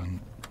 great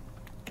fun.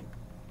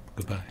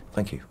 Goodbye.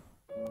 Thank you.